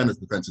we understand those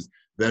defenses,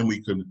 then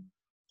we can,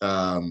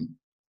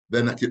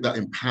 then that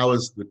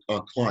empowers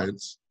our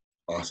clients,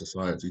 our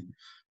society,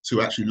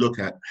 to actually look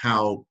at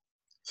how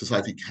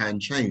society can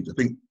change. I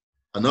think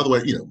another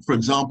way, for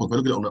example, if I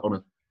look at it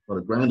on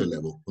a grander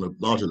level, on a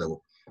larger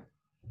level,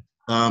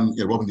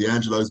 Robin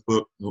DiAngelo's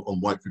book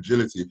on white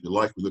fragility, if you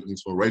like, we're looking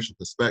from a racial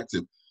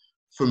perspective.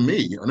 For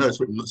me, I know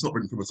it's not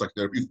written from a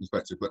psychotherapeutic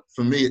perspective, but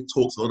for me, it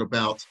talks a lot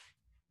about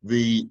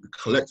the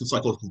collective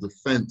psychological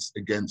defense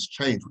against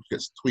change, which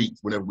gets tweaked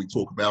whenever we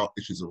talk about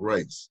issues of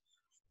race.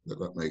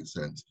 That makes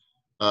sense.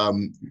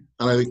 And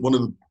I think one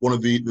of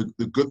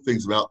the good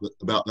things about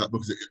that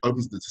book is it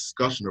opens the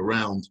discussion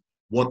around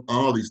what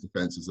are these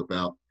defenses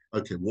about.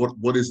 Okay,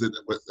 what is it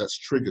that's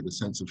triggered a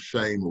sense of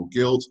shame or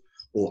guilt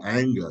or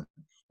anger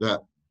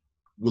that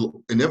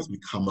will inevitably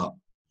come up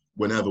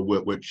whenever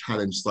we're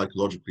challenged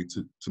psychologically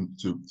to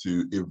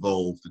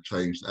evolve, to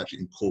change, to actually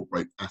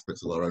incorporate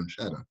aspects of our own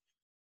shadow.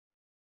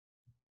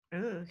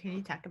 Ooh, can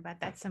you talk about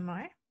that some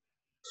more?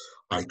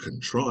 I can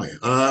try.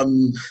 I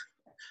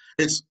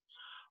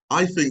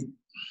think,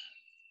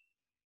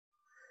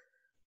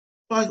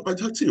 I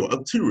tell you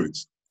what, two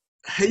routes.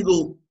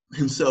 Hegel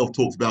himself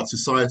talks about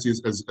society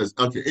as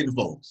okay, it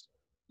evolves.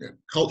 Yeah,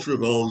 culture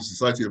evolves,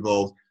 society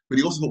evolves, but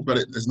he also talks about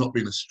it as not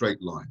being a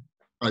straight line.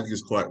 I think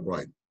he's quite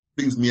right.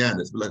 Things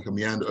meander, it's like a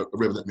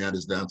river that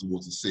meanders down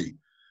towards the sea.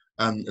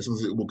 And as long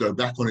as it will go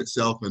back on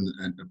itself and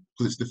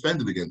because it's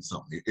defended against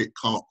something, it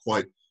can't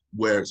quite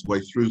wear its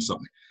way through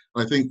something.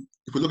 And I think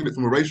if we look at it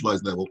from a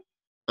racialized level,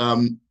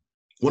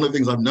 one of the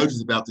things I've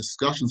noticed about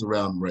discussions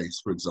around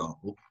race, for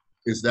example,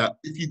 is that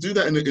if you do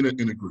that in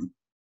a group,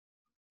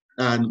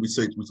 and we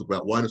talk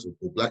about whiteness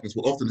or blackness,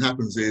 what often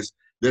happens is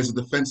there's a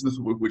defensiveness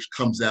which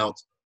comes out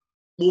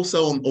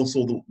also on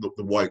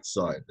the white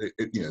side.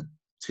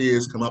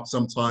 Tears come up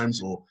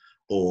sometimes,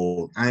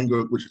 or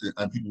anger,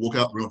 and people walk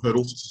out. I've heard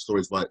all sorts of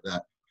stories like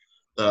that.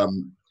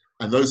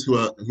 And those who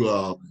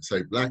are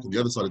say black on the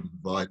other side of the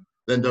divide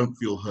then don't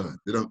feel heard.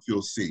 They don't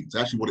feel seen. So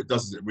actually, what it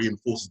does is it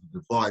reinforces the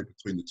divide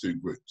between the two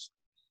groups.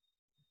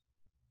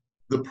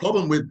 The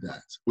problem with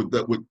that, with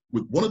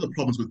one of the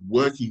problems with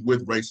working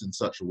with race in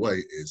such a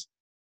way is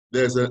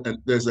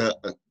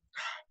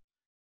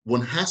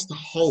one has to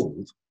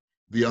hold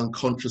the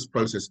unconscious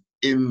process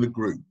in the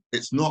group.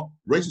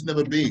 Race has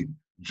never been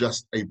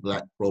just a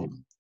black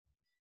problem.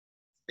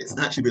 It's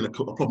actually been a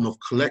problem of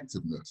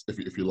collectiveness,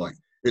 if you like.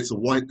 It's a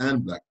white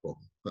and black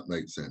problem. That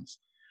makes sense.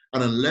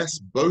 And unless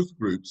both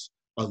groups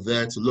are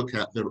there to look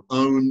at their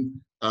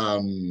own,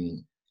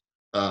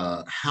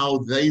 how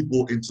they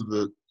bought into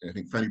the, I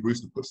think Fanny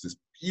Brewster puts this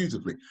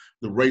beautifully,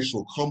 the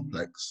racial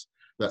complex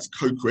that's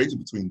co-created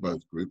between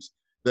both groups.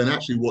 Then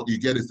actually what you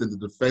get is then the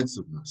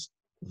defensiveness.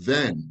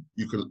 Then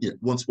you can,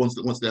 once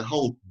they're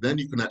whole, then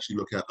you can actually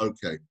look at,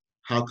 okay,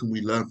 how can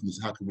we learn from this?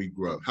 How can we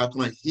grow? How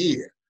can I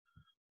hear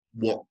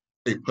what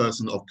a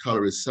person of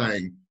color is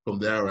saying from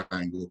their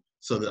angle,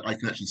 so that I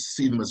can actually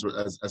see them as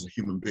a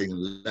human being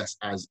and less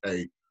as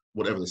a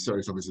whatever the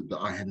stereotype is that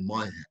I had in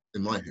my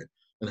head.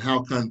 And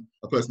how can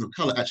a person of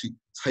color actually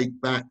take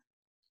back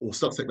or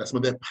start to take back some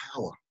of their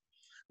power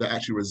that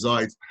actually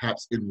resides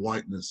perhaps in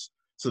whiteness,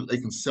 so that they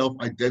can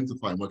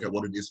self-identify and work out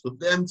what it is for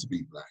them to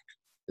be black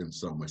in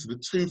some way. So the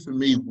two for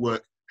me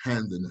work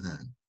hand in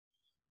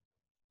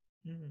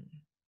hand.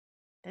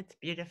 That's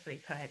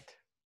beautifully put.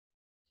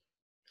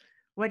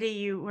 What are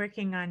you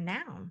working on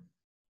now?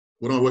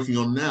 What am I working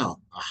on now?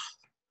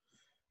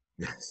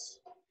 Yes.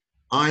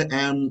 I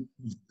am,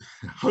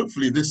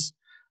 hopefully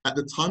at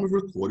the time of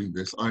recording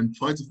this, I'm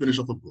trying to finish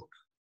off a book.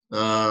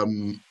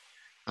 And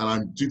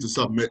I'm due to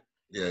submit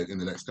in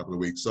the next couple of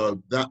weeks.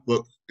 So that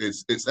book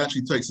it's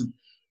actually takes, so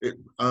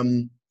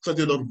I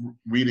did a lot of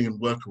reading and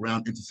work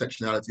around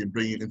intersectionality and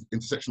bringing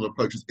intersectional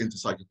approaches into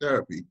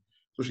psychotherapy,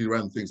 especially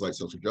around things like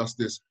social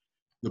justice.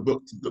 The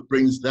book that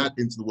brings that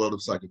into the world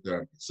of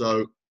psychotherapy.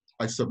 So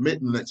I submit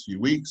in the next few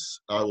weeks.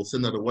 I will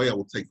send that away. I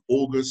will take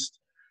August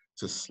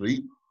to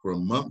sleep for a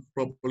month,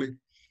 probably.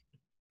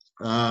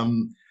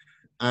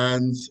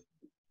 And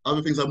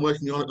other things I'm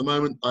working on at the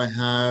moment, I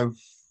have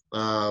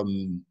a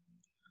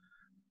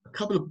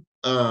couple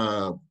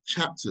of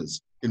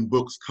chapters in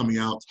books coming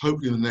out,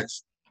 hopefully in the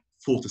next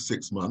 4 to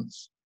 6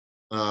 months.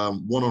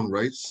 One on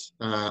race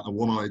and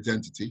one on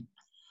identity.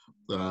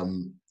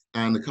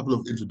 And a couple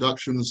of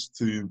introductions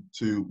to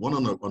one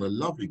on a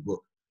lovely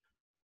book.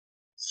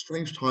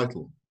 Strange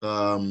title.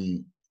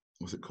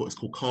 What's it called? It's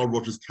called Carl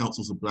Rogers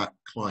Counsels a Black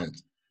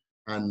Client,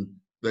 and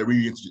they're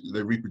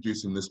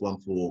reproducing this one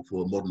for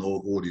a modern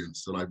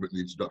audience. And I've written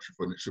the introduction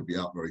for it, and it should be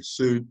out very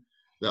soon.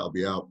 That'll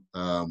be out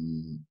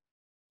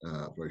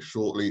very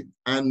shortly.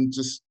 And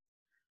just,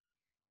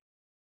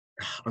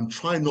 I'm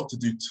trying not to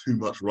do too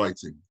much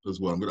writing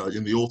as well. In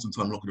the autumn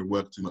time, I'm not going to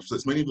work too much. So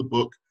it's mainly the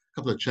book, a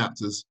couple of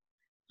chapters,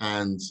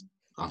 and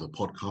other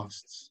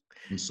podcasts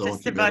and so on.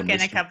 Just a book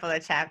and a couple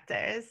of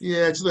chapters.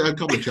 Yeah, just a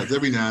couple of chapters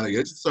every now and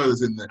again. Just throw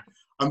those in there.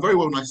 I'm very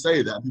well when I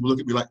say that. People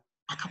look at me like,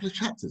 a couple of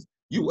chapters?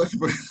 You working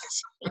for it?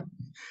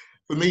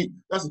 For me,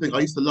 that's the thing. I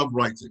used to love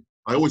writing.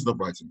 I always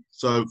loved writing.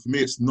 So for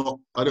me,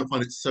 I don't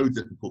find it so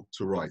difficult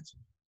to write.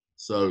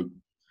 So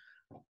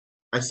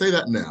I say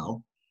that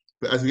now,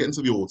 but as we get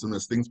into the autumn,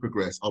 as things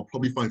progress, I'll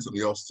probably find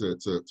something else to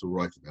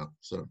write about.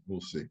 So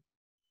we'll see.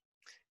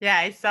 Yeah,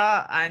 I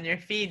saw on your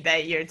feed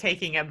that you're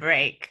taking a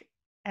break,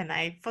 and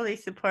I fully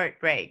support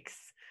breaks.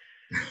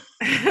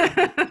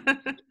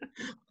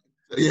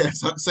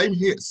 Yes, same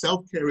here.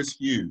 Self-care is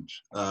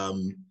huge.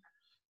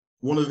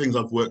 One of the things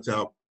I've worked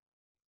out,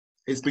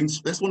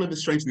 that's one of the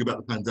strange things about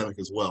the pandemic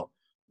as well.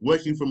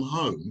 Working from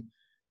home,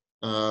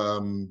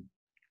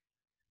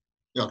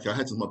 okay, I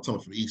had some time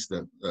for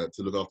Easter to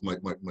look after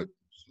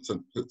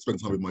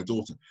spend time with my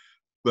daughter.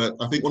 But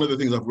I think one of the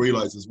things I've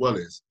realized as well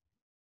is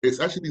it's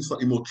actually been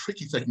slightly more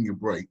tricky taking a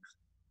break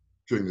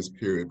during this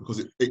period, because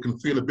it can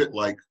feel a bit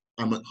like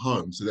I'm at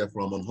home, so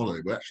therefore I'm on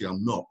holiday, but actually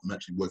I'm not. I'm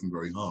actually working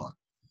very hard.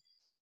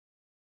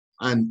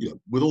 And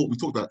we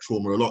talked about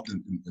trauma a lot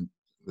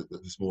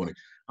this morning.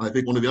 And I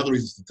think one of the other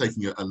reasons for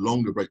taking a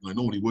longer break than I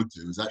normally would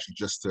do is actually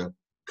just to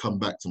come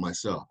back to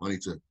myself. I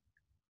need to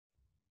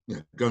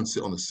go and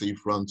sit on the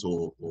seafront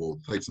or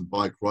take some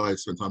bike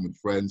rides, spend time with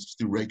friends, just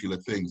do regular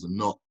things and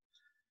not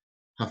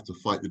have to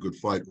fight the good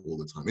fight all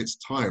the time. It's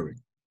tiring,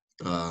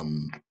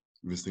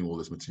 visiting all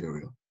this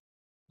material.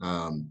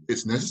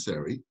 It's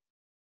necessary,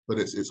 but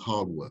it's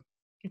hard work.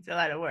 It's a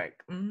lot of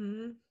work.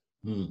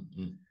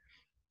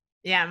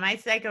 Yeah, my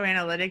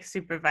psychoanalytic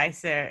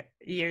supervisor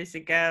years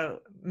ago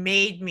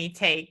made me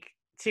take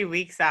 2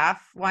 weeks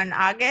off one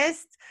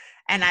August.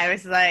 And I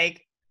was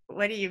like,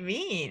 what do you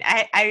mean?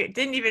 I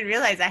didn't even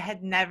realize I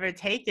had never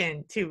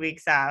taken 2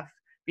 weeks off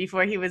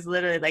before. He was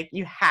literally like,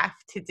 you have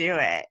to do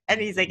it. And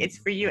he's like, it's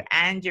for you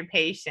and your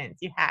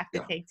patients. You have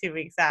to take 2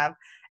 weeks off.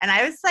 And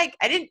I was like,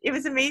 it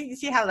was amazing to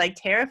see how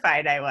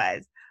terrified I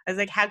was. I was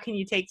like, how can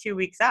you take 2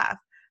 weeks off?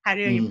 How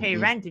do you pay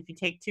rent if you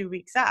take 2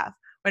 weeks off?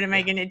 What am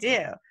I going to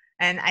do?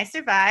 And I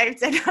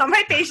survived, and all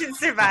my patients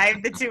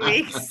survived the 2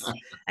 weeks.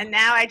 And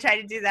now I try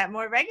to do that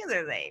more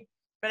regularly.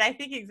 But I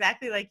think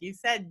exactly like you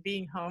said,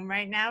 being home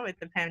right now with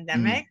the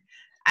pandemic,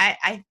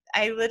 I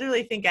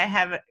literally think I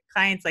have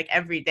clients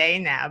every day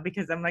now,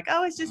 because I'm like,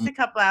 oh, it's just a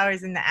couple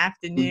hours in the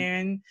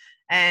afternoon.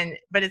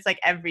 But it's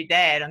every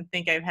day. I don't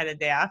think I've had a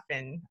day off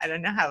in, I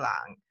don't know how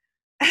long.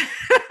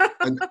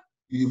 And there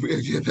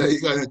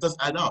you go. It does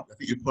add up. I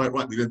think you're quite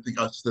right. We don't think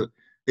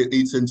it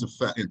eats into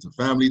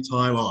family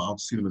time. Oh, I'll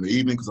see them in the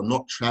evening because I'm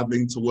not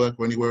traveling to work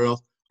or anywhere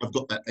else. I've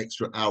got that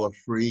extra hour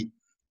free.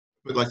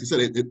 But like you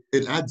said,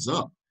 it adds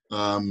up.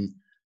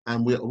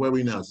 And where are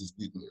we now? It's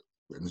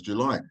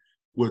July.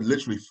 we're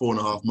literally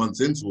 4.5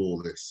 months into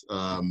all this.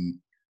 And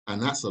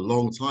that's a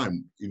long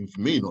time, even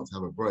for me, not to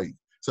have a break.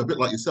 So a bit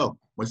like yourself,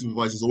 my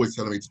supervisor is always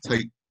telling me to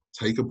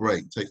take a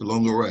break, take a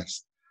longer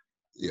rest,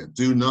 yeah,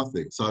 do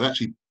nothing. So I've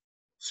actually,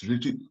 I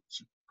can't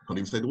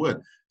even say the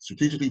word,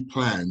 strategically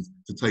planned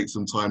to take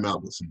some time out.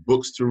 I've got some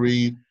books to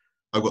read.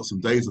 I've got some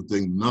days of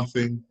doing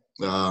nothing.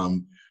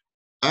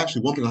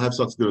 Actually, one thing I have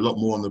started to do a lot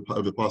more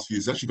over the past few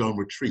years is actually go on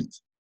retreat,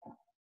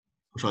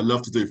 which I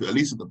love to do, at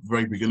least at the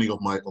very beginning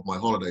of my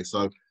holiday.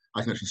 So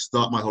I can actually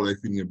start my holiday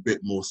feeling a bit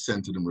more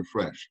centered and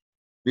refreshed.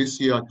 This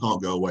year, I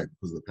can't go away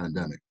because of the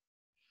pandemic.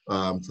 So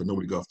I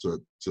normally go off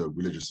to a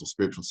religious or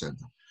spiritual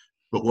center.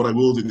 But what I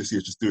will do this year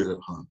is just do it at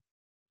home.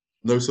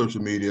 No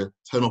social media,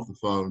 turn off the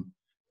phone,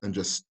 and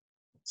just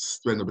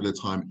spend a bit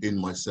of time in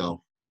myself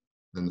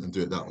and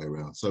do it that way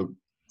around. So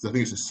I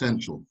think it's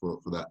essential for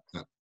that,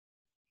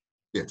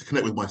 yeah, to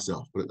connect with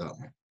myself, put it that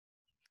way.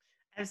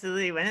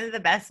 Absolutely. One of the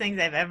best things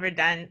I've ever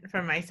done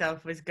for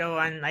myself was go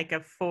on like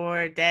a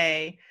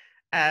 4-day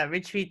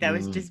retreat that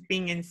was just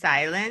being in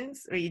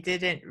silence, where you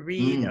didn't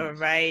read or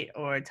write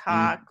or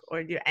talk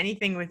or do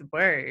anything with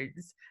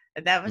words.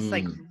 That was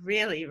like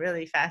really,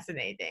 really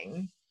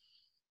fascinating.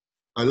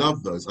 I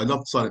love those. I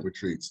love silent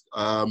retreats.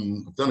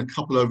 I've done a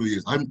couple over the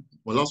years. My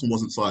last one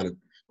wasn't silent,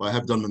 but I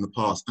have done them in the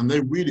past, and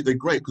they're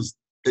great because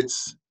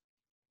it's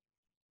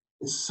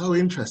so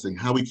interesting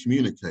how we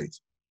communicate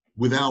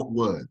without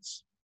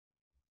words.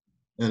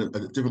 And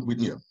a different,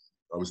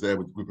 I was there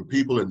with a group of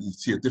people, and you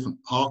see a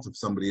different part of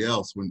somebody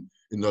else when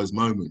in those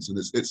moments, and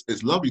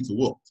it's lovely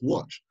to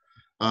watch.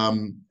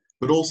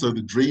 But also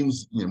the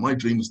dreams, my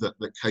dreams that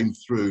came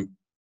through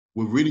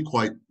were really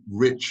quite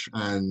rich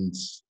and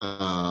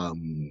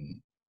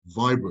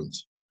vibrant,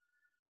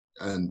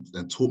 and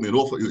taught me an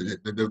awful.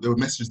 There were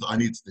messages that I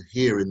needed to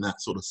hear in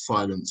that sort of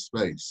silent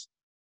space.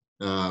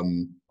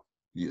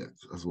 Yeah,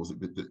 was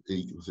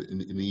it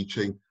in I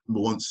Ching?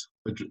 Once,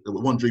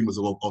 one dream was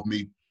of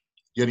me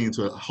getting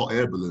into a hot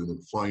air balloon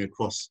and flying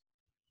across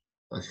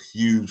a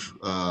huge,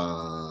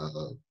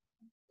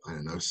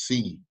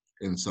 sea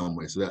in some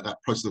way. So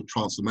that process of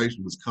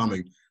transformation was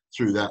coming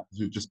through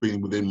just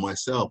being within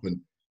myself, and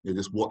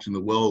just watching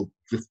the world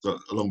drift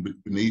along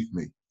beneath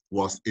me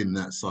whilst in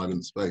that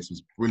silent space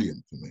was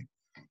brilliant for me.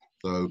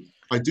 So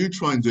I do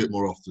try and do it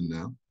more often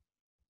now.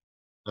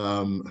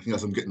 I think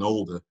as I'm getting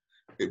older,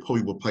 it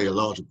probably will play a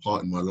larger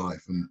part in my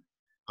life, and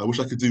I wish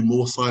I could do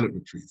more silent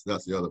retreats.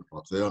 That's the other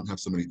part. They don't have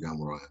so many down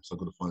where I am, so I've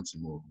got to find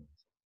some more of them.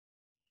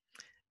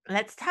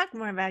 Let's talk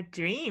more about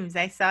dreams.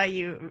 I saw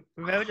you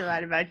wrote a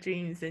lot about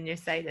dreams in your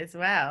site as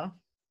well.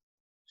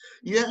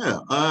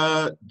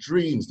 Yeah,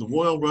 dreams, the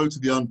royal road to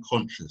the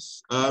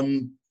unconscious.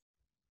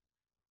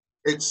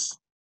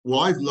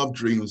 I've loved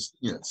dreams,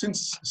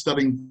 since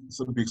studying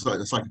being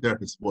a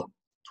psychotherapist,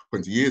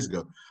 20 years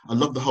ago. I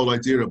love the whole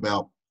idea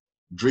about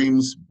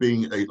dreams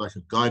being like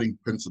a guiding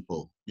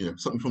principle,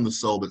 something from the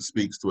soul that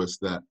speaks to us,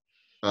 that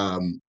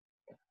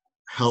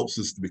helps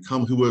us to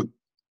become who we're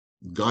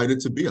guided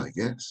to be, I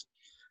guess.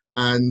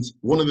 And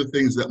one of the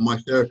things that my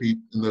therapy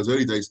in those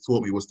early days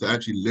taught me was to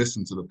actually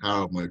listen to the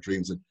power of my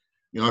dreams. And,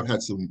 I've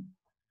had sometimes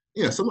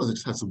I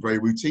just had some very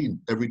routine,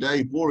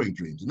 everyday, boring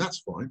dreams, and that's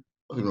fine.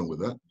 Nothing wrong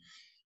with that.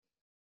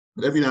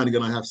 But every now and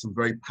again, I have some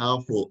very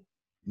powerful,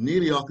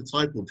 nearly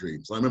archetypal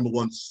dreams. I remember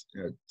once,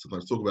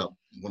 sometimes talk about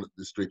one of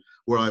this dream,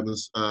 where I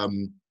was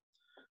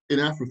in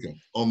Africa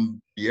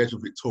on the edge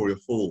of Victoria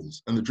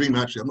Falls. And the dream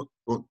actually, I'm not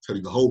going to tell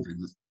you the whole dream,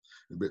 it's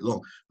a bit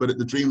long, but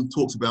the dream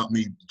talks about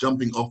me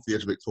jumping off the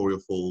edge of Victoria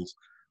Falls,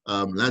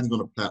 landing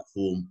on a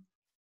platform,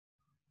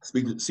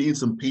 seeing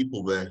some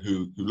people there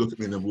who look at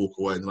me and then walk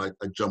away, and then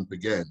I jump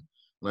again.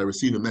 And I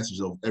receive a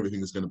message of everything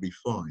is going to be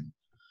fine.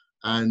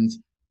 And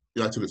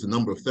I took it to a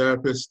number of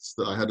therapists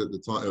that I had at the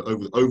time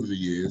over the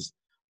years,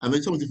 and they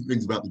told me different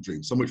things about the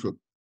dream, some which were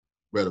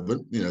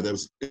relevant. There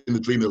was, in the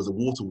dream, there was a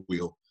water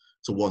wheel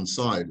to one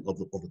side of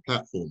the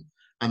platform,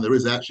 and there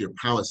is actually a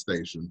power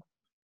station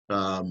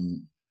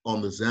on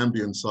the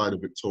Zambian side of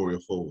Victoria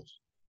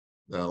Falls,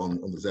 on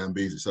the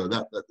Zambezi. So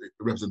that it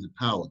represented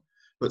power.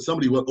 But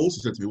somebody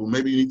also said to me, well,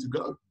 maybe you need to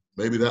go.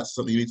 Maybe that's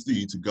something you need to do. You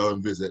need to go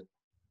and visit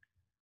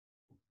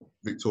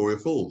Victoria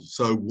Falls.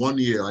 So one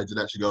year I did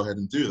actually go ahead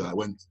and do that. I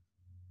went.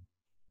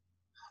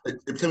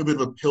 It became a bit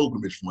of a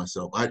pilgrimage for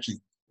myself. I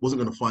actually wasn't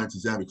going to fly into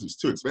Zambia because it was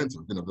too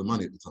expensive. I didn't have the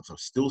money at the time. So I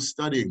was still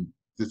studying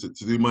to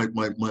do my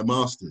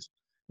master's.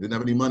 I didn't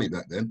have any money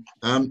back then.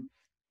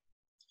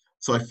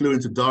 So I flew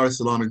into Dar es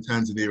Salaam in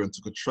Tanzania and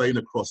took a train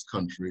across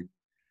country,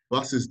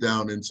 buses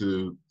down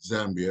into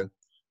Zambia,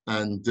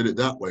 and did it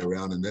that way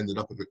around, and ended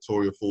up at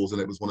Victoria Falls.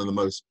 And it was one of the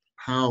most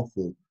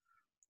powerful,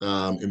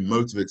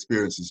 emotive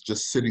experiences,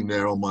 just sitting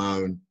there on my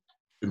own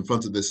in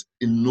front of this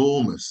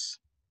enormous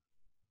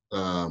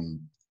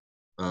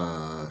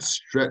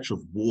stretch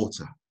of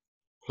water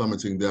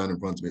plummeting down in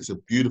front of me. It's a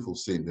beautiful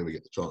scene. There we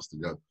get the chance to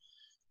go.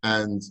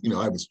 And,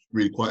 I was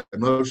really quite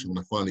emotional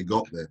when I finally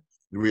got there,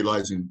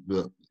 realizing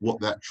what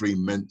that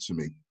dream meant to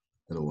me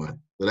in a way.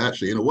 But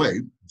actually, in a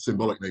way,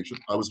 symbolic nature,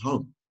 I was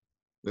home.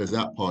 There's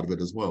that part of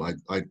it as well.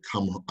 I'd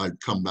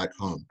come back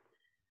home.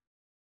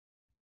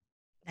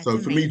 That's So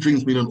for me,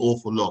 dreams amazing. mean an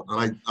awful lot.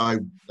 And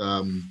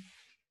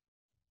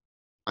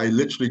I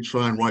literally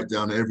try and write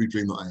down every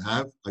dream that I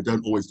have. I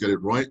don't always get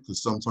it right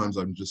because sometimes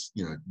I'm just,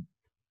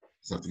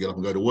 just have to get up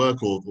and go to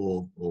work, or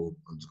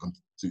I'm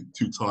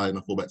too tired and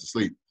I fall back to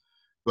sleep.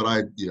 But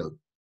I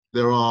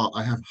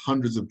have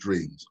hundreds of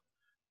dreams.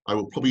 I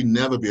will probably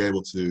never be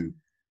able to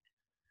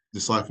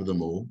decipher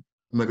them all.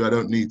 Maybe I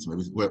don't need to.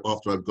 Maybe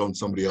after I've gone,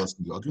 somebody else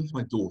can do. I'll give them to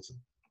my daughter.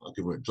 I'll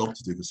give her a job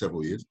to do for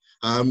several years.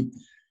 But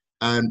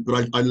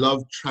I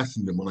love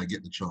tracking them when I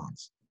get the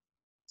chance.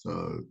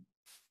 So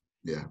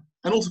yeah,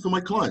 and also for my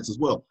clients as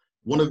well.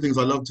 One of the things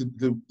I love to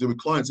do with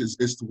clients is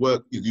to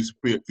work, use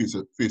free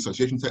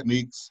association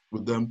techniques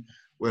with them,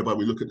 whereby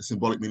we look at the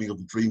symbolic meaning of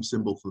the dream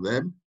symbol for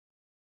them,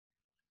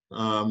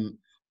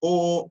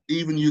 or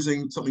even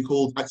using something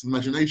called active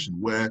imagination,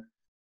 where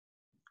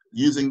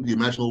using the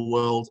imaginal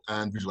world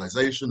and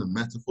visualization and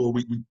metaphor,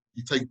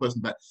 you take a person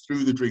back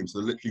through the dream. So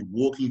they're literally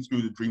walking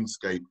through the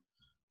dreamscape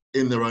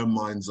in their own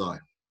mind's eye,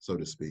 so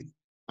to speak.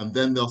 And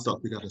then they'll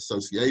start to pick out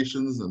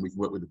associations, and we can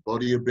work with the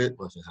body a bit.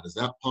 How does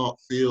that part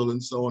feel,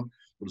 and so on?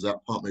 What does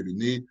that part maybe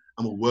need?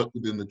 And we'll work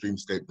within the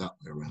dreamscape that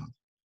way around.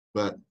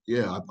 But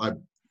yeah,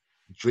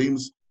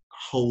 dreams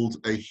hold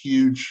I have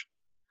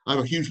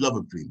a huge love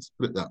of dreams,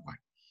 put it that way,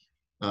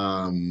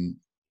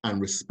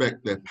 and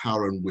respect their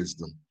power and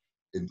wisdom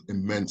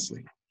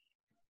immensely.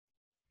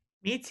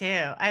 Me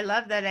too. I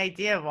love that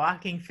idea of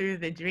walking through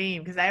the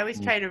dream because I always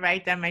Mm, try to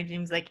write down my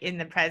dreams like in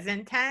the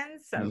present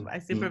tense. So mm, a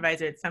mm,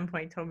 supervisor at some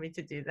point told me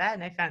to do that,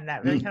 and I found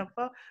that really mm,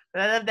 helpful.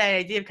 But I love that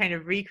idea of kind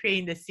of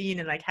recreating the scene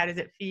and like how does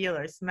it feel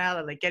or smell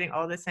or like getting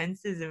all the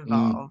senses mm,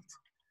 involved.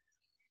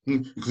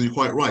 because you're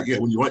quite right. Yeah,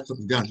 when you write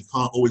something down, you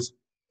can't always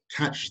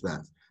catch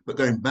that. But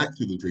going back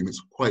through the dream,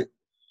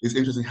 it's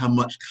interesting how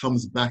much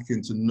comes back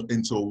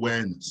into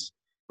awareness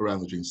around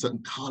the dream.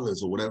 Certain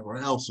colors or whatever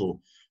else, or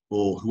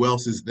who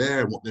else is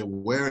there and what they're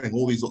wearing.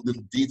 All these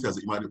little details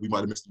that we might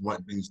have missed in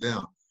writing things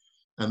down,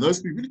 and those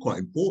can be really quite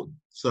important.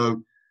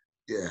 So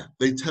yeah,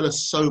 they tell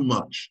us so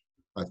much.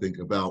 I think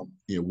about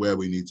where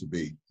we need to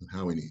be and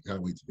how we need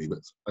to be. But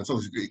and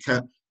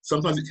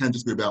sometimes it can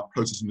just be about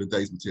processing the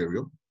day's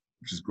material,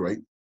 which is great.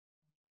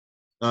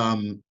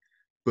 Um,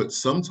 but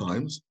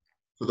sometimes,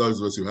 for those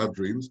of us who have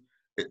dreams,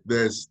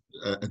 there's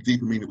a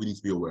deeper meaning that we need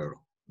to be aware of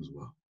as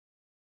well.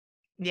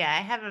 Yeah,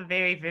 I have a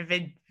very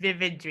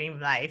vivid dream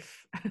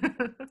life,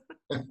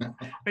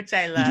 which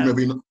I you dream love.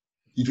 every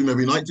you dream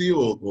every night, do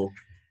you, or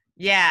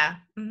Yeah,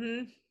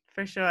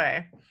 for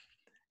sure.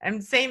 I'm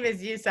same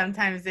as you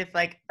sometimes if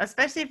like,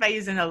 especially if I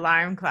use an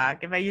alarm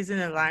clock. If I use an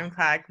alarm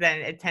clock, then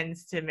it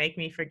tends to make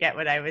me forget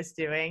what I was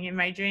doing in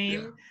my yeah.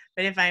 dream.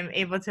 But if I'm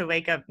able to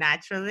wake up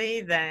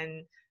naturally,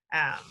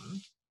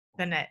 um,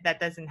 that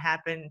doesn't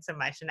happen so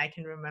much and I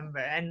can remember.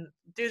 And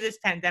through this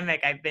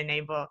pandemic, I've been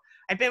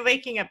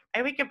waking up,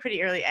 I wake up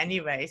pretty early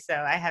anyway. So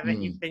I haven't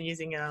Mm, been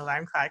using an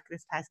alarm clock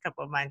this past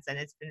couple of months and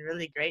it's been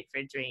really great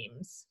for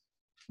dreams.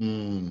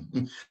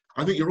 mm.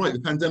 I think you're right. The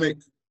pandemic,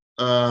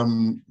 I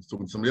was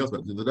talking to somebody else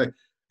about it the other day.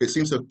 It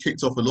seems to have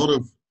kicked off a lot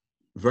of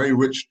very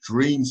rich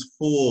dreams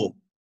for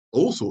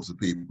all sorts of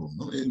people.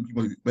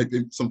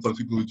 Maybe sometimes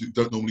people who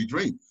don't normally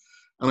dream.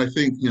 And I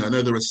think, I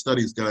know there are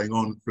studies going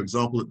on, for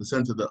example, at the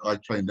center that I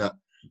trained at,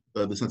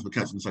 the Center for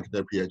Cancer and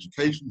Psychotherapy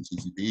Education,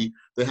 CCPE,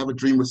 they have a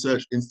Dream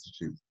Research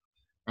Institute.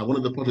 And one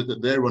of the projects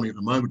that they're running at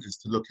the moment is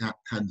to look at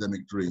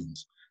pandemic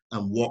dreams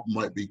and what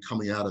might be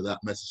coming out of that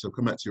message. So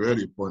come back to your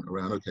earlier point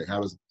around, okay,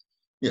 how is,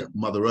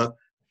 Mother Earth,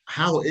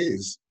 how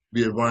is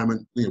the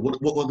environment,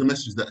 what are the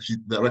messages that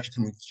are actually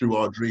coming through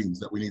our dreams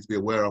that we need to be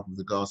aware of with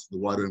regards to the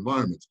wider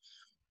environment?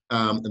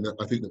 And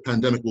I think the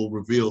pandemic will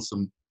reveal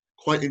some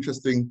quite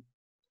interesting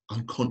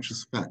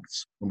unconscious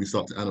facts when we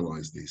start to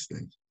analyze these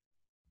things.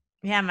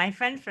 Yeah, my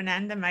friend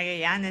Fernanda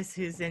Magallanes,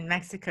 who's in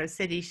Mexico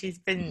City,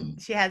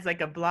 Mm, she has like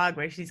a blog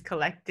where she's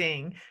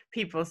collecting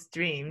people's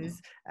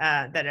dreams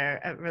that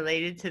are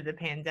related to the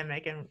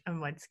pandemic and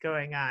what's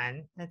going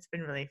on. That's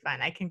been really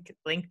fun. I can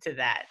link to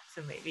that.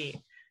 So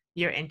maybe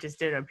you're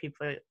interested or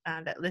people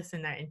that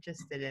listen are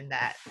interested in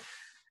that.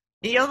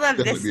 You'll love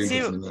definitely this be too.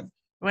 interested in that.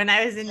 When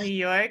I was in New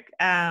York,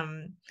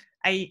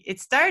 it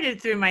started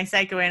through my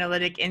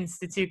psychoanalytic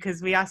institute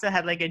because we also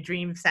had like a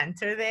dream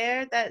center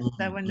there that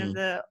Mm, one of mm,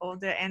 the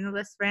older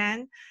analysts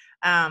ran.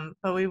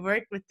 But we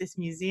worked with this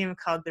museum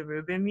called the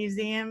Rubin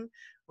Museum,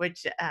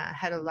 which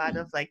had a lot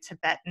mm. of like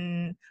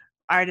Tibetan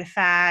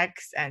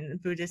artifacts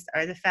and Buddhist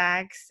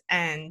artifacts,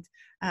 and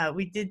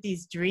we did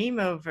these dream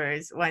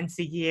overs once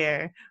a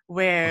year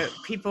where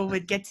people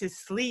would get to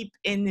sleep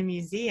in the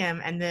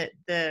museum, and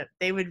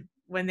they would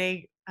when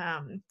they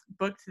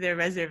booked their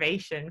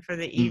reservation for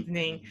the Mm,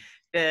 evening,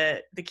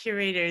 the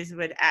curators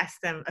would ask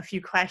them a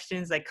few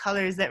questions like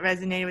colors that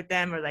resonated with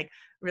them or like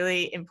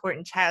really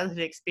important childhood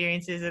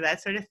experiences or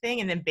that sort of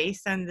thing. And then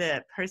based on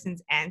the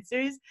person's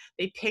answers,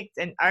 they picked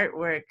an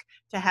artwork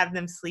to have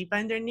them sleep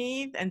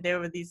underneath. And there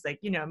were these like,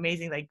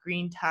 amazing like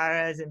green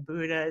Taras and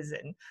Buddhas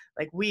and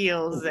like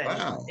wheels oh,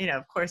 and, wow.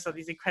 of course, all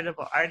these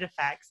incredible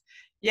artifacts.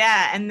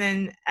 Yeah. And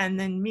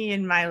then me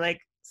and my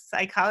like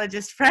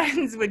psychologist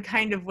friends would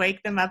kind of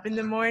wake them up in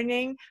the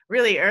morning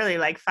really early,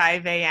 like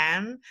 5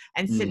 a.m.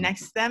 and sit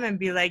next to them and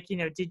be like,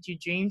 did you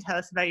dream? Tell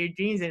us about your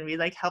dreams. And we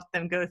like help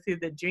them go through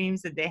the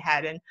dreams that they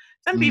had. And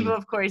some people,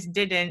 of course,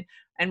 didn't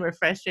and were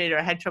frustrated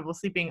or had trouble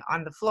sleeping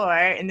on the floor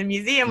in the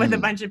museum with a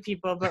bunch of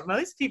people. But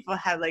most people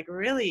had like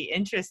really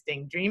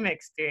interesting dream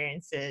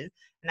experiences.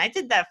 And I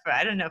did that for,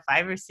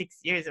 5 or 6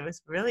 years. It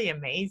was really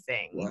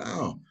amazing.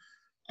 Wow.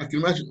 I can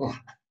imagine.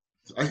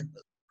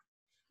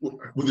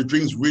 Were the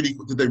dreams really,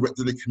 did they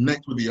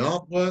connect with the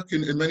artwork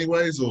in many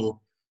ways, or?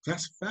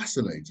 That's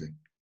fascinating.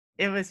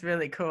 It was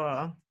really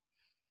cool.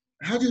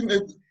 How did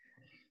it,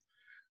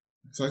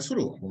 so I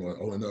sort of want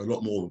to know a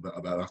lot more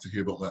about I have to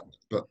hear about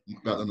that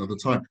another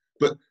time.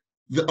 But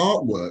the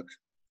artwork,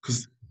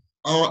 because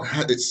art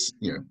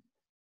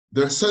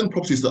there are certain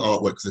properties to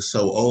artwork because they're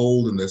so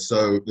old and they're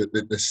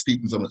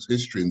steeped in so much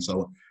history and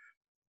so on.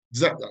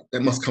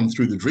 That must come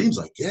through the dreams,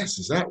 I guess.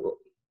 Is that what?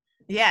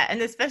 Yeah,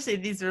 and especially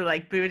these were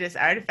like Buddhist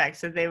artifacts,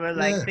 so they were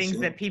like things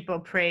that people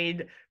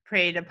prayed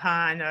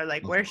upon or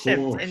like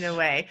worshipped in a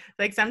way.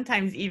 Like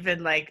sometimes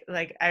even like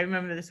I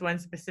remember this one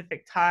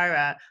specific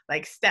Tara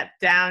like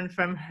stepped down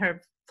from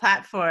her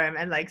platform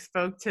and like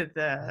spoke to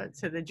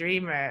the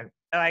dreamer.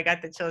 Oh, I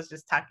got the chills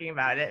just talking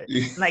about it.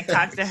 Like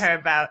talked to her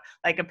about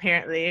like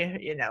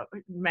apparently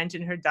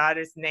mentioned her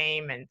daughter's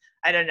name, and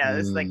I don't know,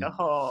 it's like a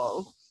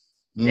whole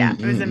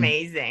it was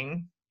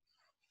amazing.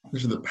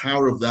 The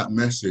power of that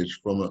message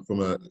from a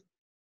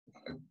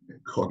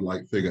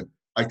godlike figure.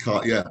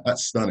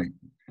 That's stunning.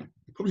 There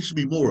probably should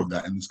be more of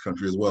that in this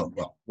country as well.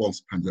 Well, once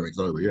the pandemic's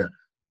over,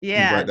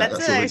 Yeah, that's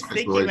what I was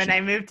thinking when I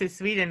moved to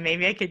Sweden.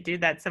 Maybe I could do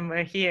that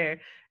somewhere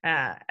here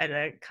at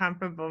a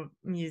comparable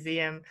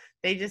museum.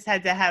 They just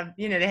had to have,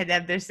 they had to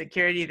have their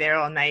security there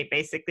all night,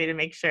 basically, to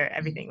make sure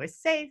everything was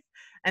safe.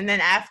 And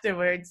then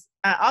afterwards,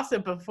 also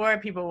before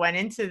people went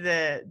into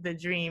the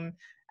dream,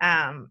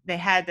 they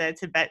had the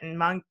Tibetan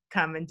monk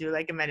come and do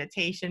like a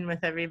meditation with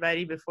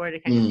everybody before to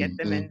kind of get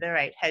them in the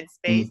right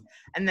headspace.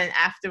 And then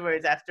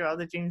afterwards, after all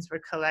the dreams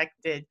were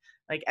collected,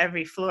 like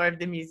every floor of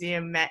the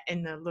museum met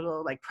in a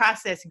little like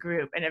process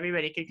group, and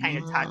everybody could kind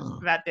of talk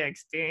about their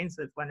experience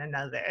with one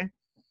another.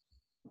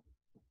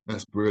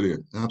 That's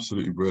brilliant.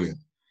 Absolutely brilliant.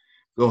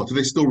 Oh, do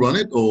they still run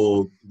it,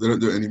 or they don't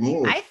do it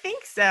anymore? I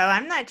think so.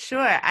 I'm not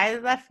sure. I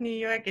left New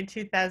York in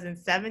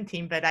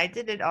 2017, but I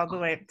did it all the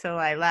way up till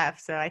I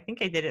left. So I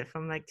think I did it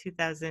from like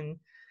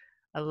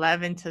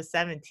 2011 to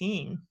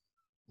 17,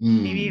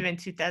 maybe even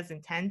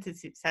 2010 to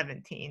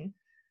 17.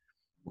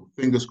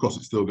 Fingers crossed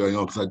it's still going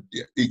on, because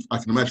I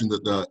can imagine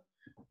that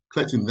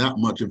collecting that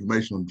much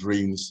information on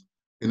dreams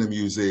in a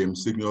museum,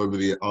 sleeping over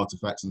the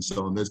artifacts and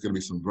so on, there's going to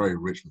be some very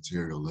rich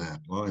material there.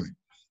 Blimey.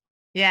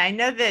 Yeah, I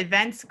know the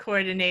events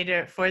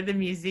coordinator for the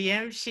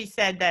museum. She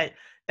said that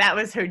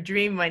was her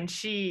dream when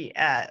she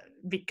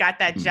got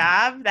that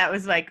job. That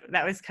was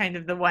kind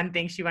of the one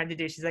thing she wanted to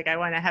do. She's like, I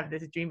want to have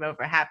this dream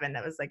over happen.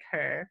 That was like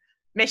her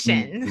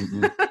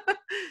mission.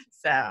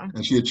 So.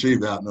 And she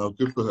achieved that. No,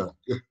 good for her.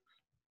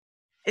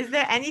 Is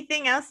there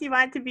anything else you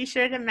want to be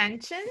sure to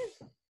mention?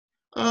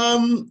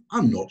 I'm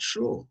not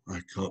sure. I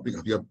can't think.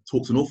 I've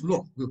talked an awful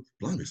lot.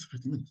 Blimey, it's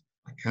 50 minutes.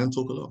 I can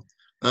talk a lot.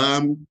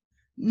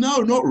 No,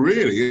 not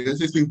really.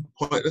 It's been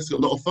a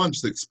lot of fun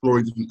just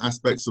exploring different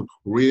aspects of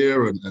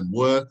career and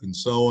work and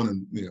so on,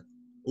 and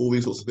all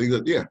these sorts of things.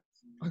 I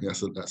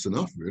guess that's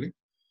enough, really.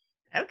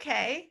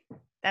 Okay,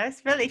 that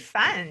was really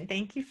fun.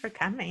 Thank you for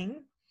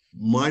coming.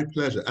 My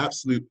pleasure,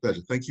 absolute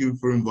pleasure. Thank you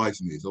for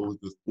inviting me. It's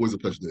always a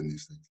pleasure doing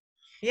these things.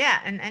 Yeah,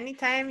 and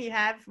anytime you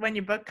have, when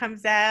your book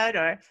comes out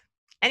or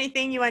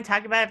anything you want to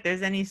talk about, if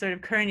there's any sort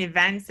of current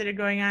events that are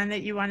going on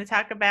that you want to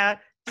talk about,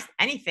 just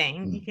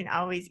anything, you can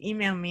always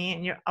email me,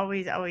 and you're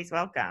always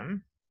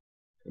welcome.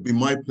 It'd be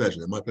my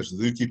pleasure. My pleasure.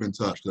 Do keep in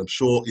touch. I'm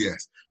sure,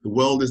 yes, the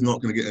world is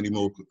not going to get any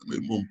more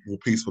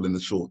peaceful in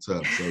the short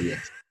term. So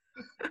yes.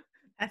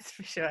 That's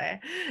for sure.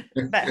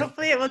 But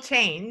hopefully it will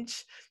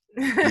change.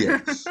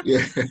 Yes.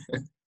 Yeah.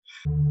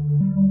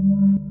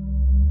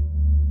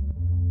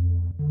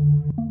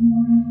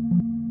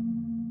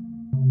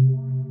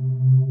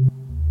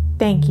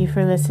 Thank you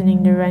for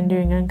listening to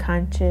Rendering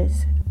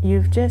Unconscious.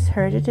 You've just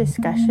heard a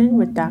discussion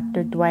with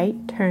Dr.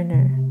 Dwight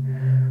Turner.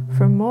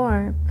 For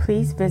more,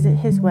 please visit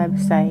his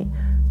website,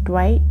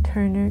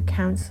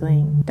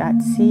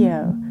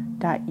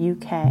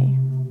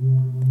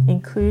 dwightturnercounseling.co.uk,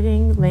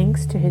 including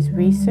links to his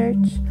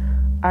research,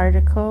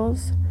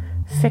 articles,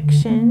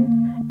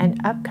 fiction, and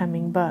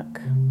upcoming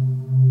book.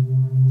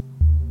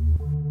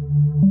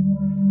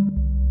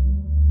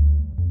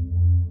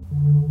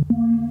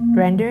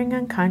 Rendering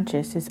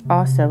Unconscious is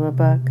also a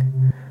book.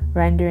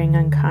 Rendering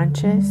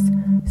Unconscious,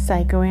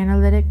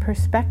 Psychoanalytic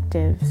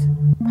Perspectives,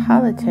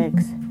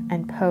 Politics,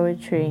 and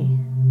Poetry.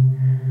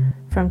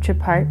 From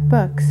Trapart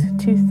Books,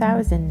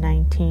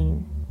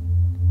 2019.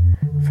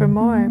 For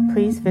more,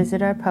 please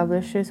visit our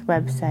publisher's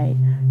website,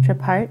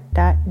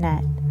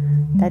 trapart.net.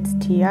 That's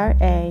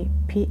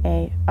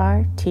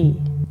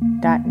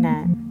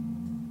TRAPART.net.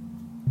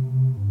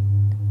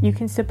 You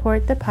can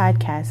support the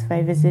podcast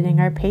by visiting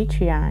our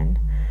Patreon.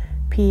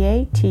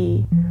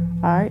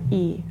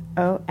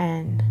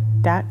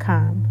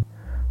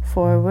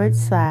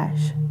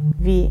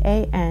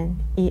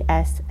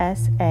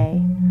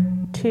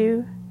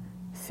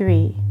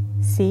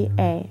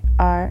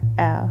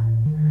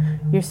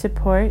 Your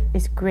support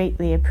is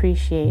greatly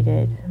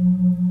appreciated.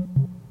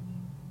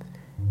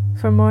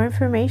 For more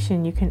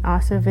information, you can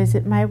also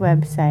visit my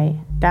website,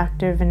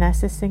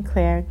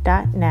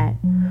 drvanessasinclair.net,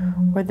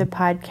 or the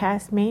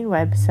podcast main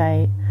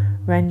website,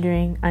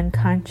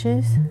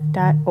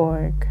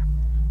 renderingunconscious.org.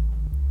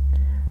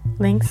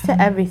 Links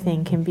to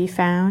everything can be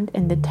found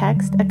in the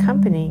text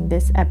accompanying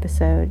this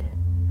episode.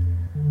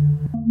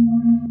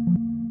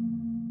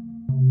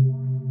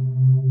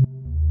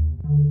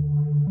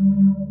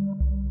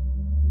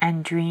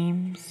 And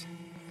dreams,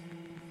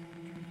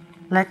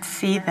 let's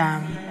see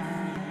them.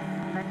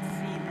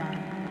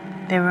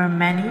 There were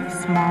many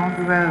small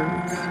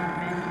roads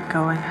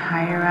going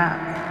higher up.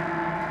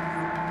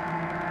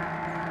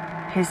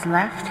 His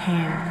left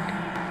hand,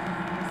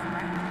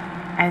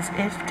 as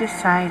if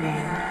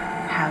deciding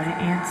how to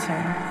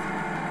answer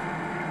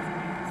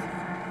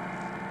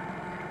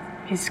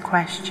his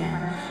question.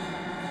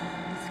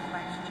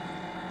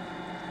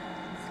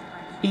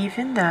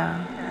 Even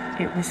though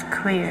it was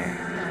clear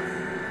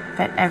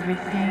that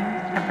everything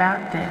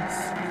about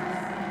this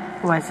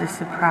was a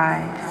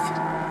surprise.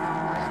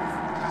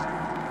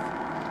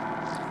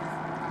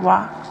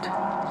 Walked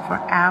for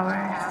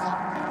hours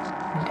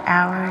and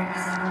hours,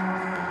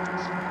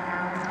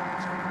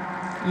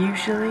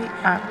 usually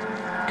up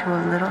to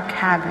a little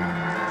cabin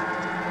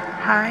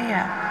high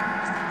up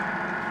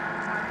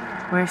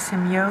where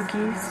some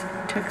yogis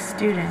took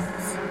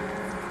students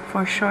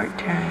for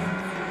short-term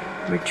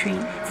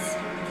retreats.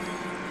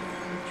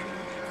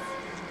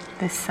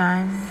 The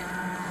sun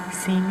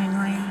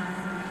seemingly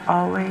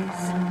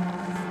always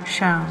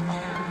shone.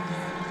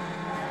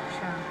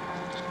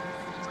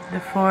 The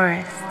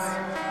forests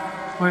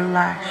were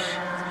lush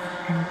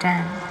and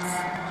dense.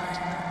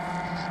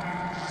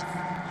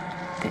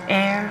 The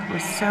air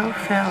was so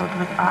filled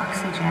with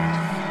oxygen.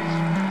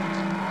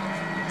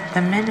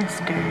 The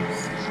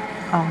minister's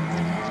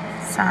only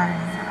son.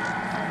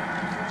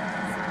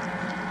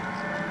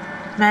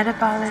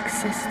 Metabolic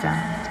system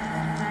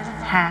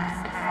had,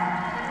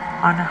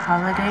 on a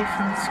holiday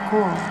from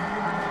school,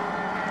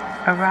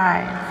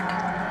 arrived.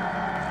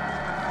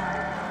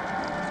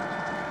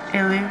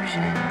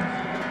 Illusion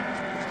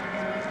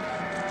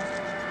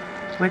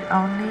would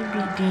only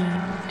be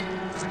deemed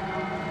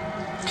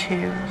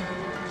to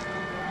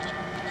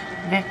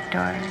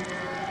Victor.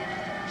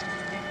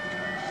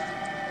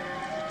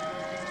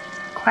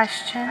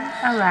 Question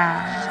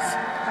allows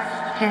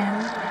him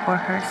or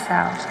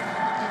herself.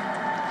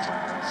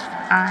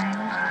 I'm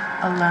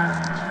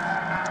alone.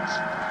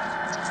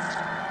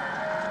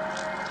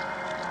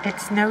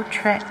 It's no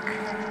trick.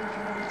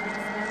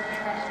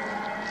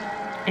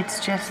 It's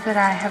just that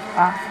I have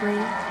awfully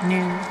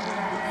new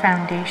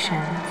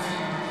foundations.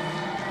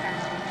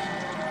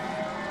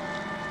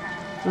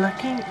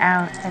 Looking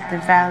out at the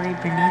valley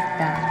beneath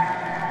them,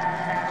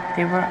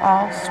 they were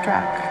all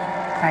struck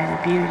by the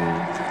beauty.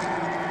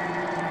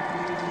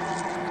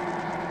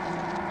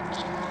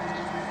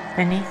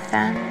 Beneath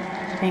them,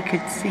 they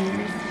could see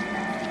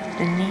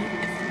the neat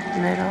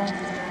little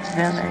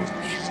village.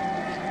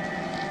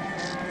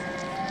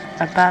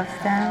 Above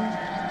them,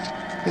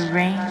 the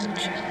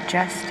range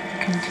just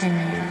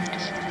continued.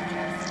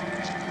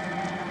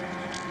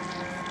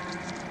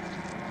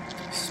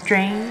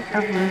 Strain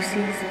of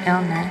Lucy's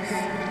illness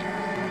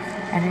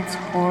and its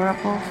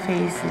horrible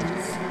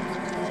phases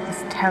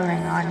is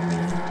telling on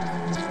me.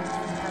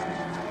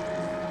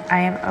 I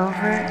am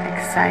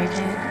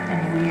overexcited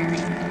and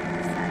weary,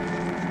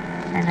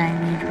 and I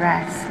need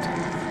rest.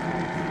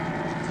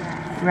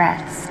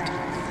 Rest.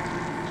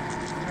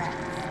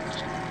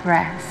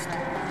 Rest.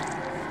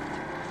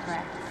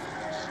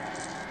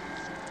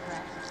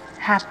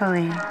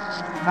 Happily,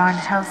 Von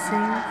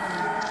Helsing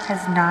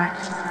has not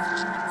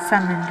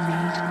summoned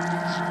me,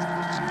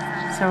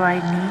 so I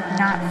need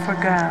not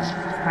forgo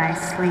my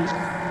sleep.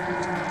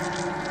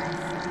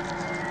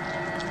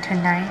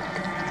 Tonight,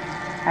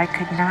 I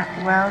could not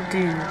well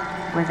do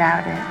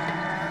without it.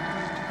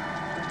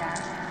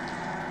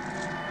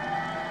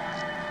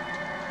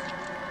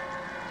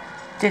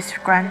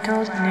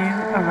 Disgruntled new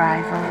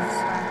arrivals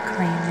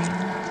claiming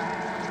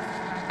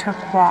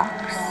took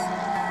walks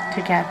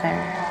together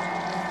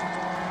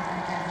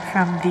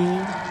from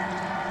thee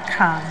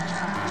come,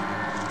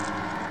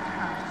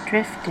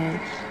 drifted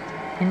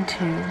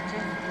into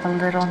a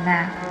little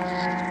nap.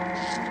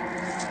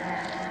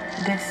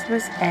 This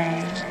was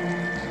A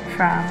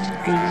from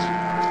thee.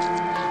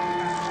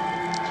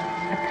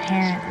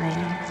 Apparently,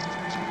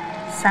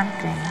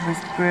 something was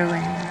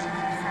brewing.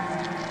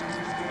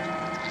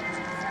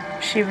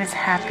 She was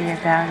happy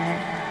about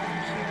it.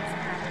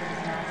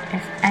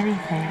 If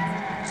anything,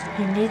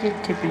 he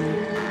needed to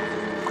be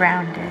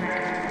grounded,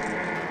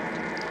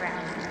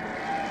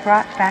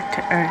 brought back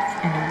to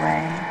earth in a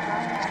way.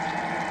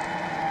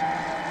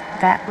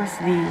 That was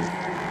the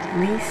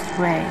least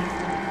way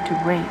to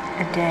wait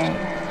a day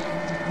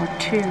or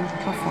two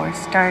before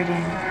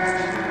starting.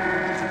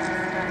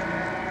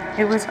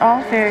 It was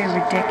all very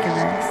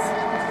ridiculous,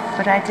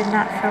 but I did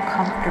not feel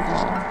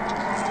comfortable.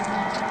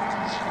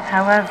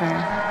 However,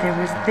 there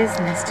was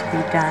business to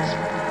be done,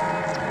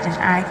 and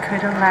I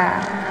could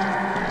allow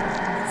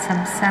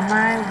some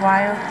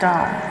semi-wild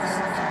dogs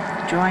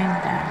join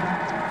them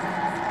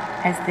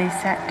as they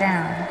sat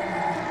down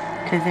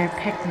to their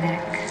picnic.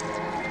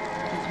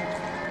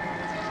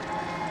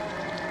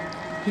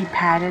 He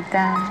patted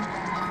them,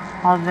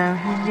 although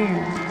he knew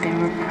they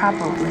were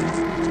probably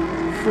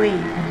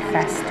flea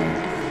infested.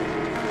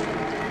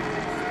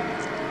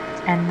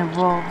 And the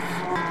wolf.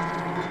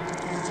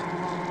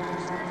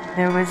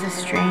 There was a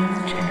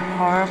strange and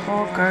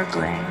horrible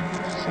gurgling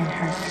in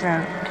her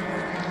throat.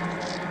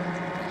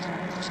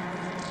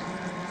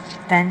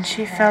 Then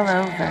she fell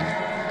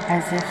over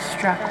as if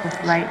struck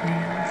with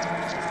lightning,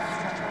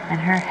 and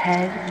her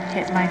head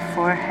hit my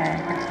forehead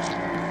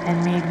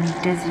and made me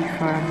dizzy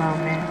for a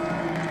moment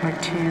or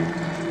two.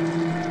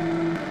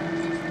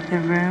 The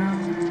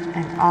room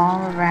and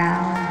all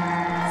around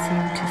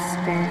seemed to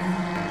spin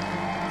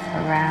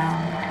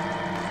around.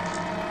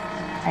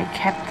 I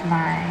kept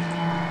my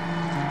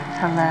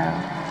hello.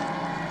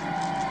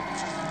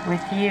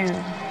 With you,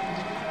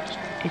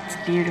 it's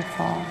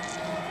beautiful.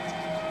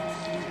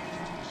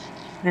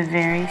 The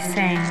very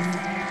same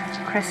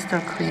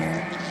crystal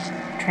clear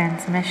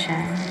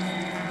transmission.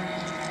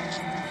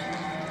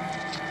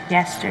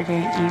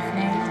 Yesterday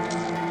evening,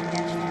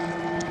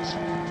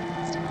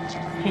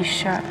 he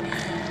shook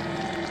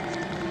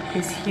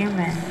his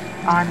human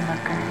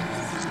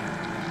onlookers.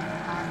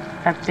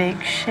 A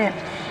big ship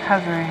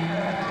hovering.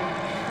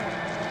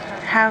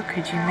 How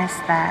could you miss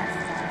that?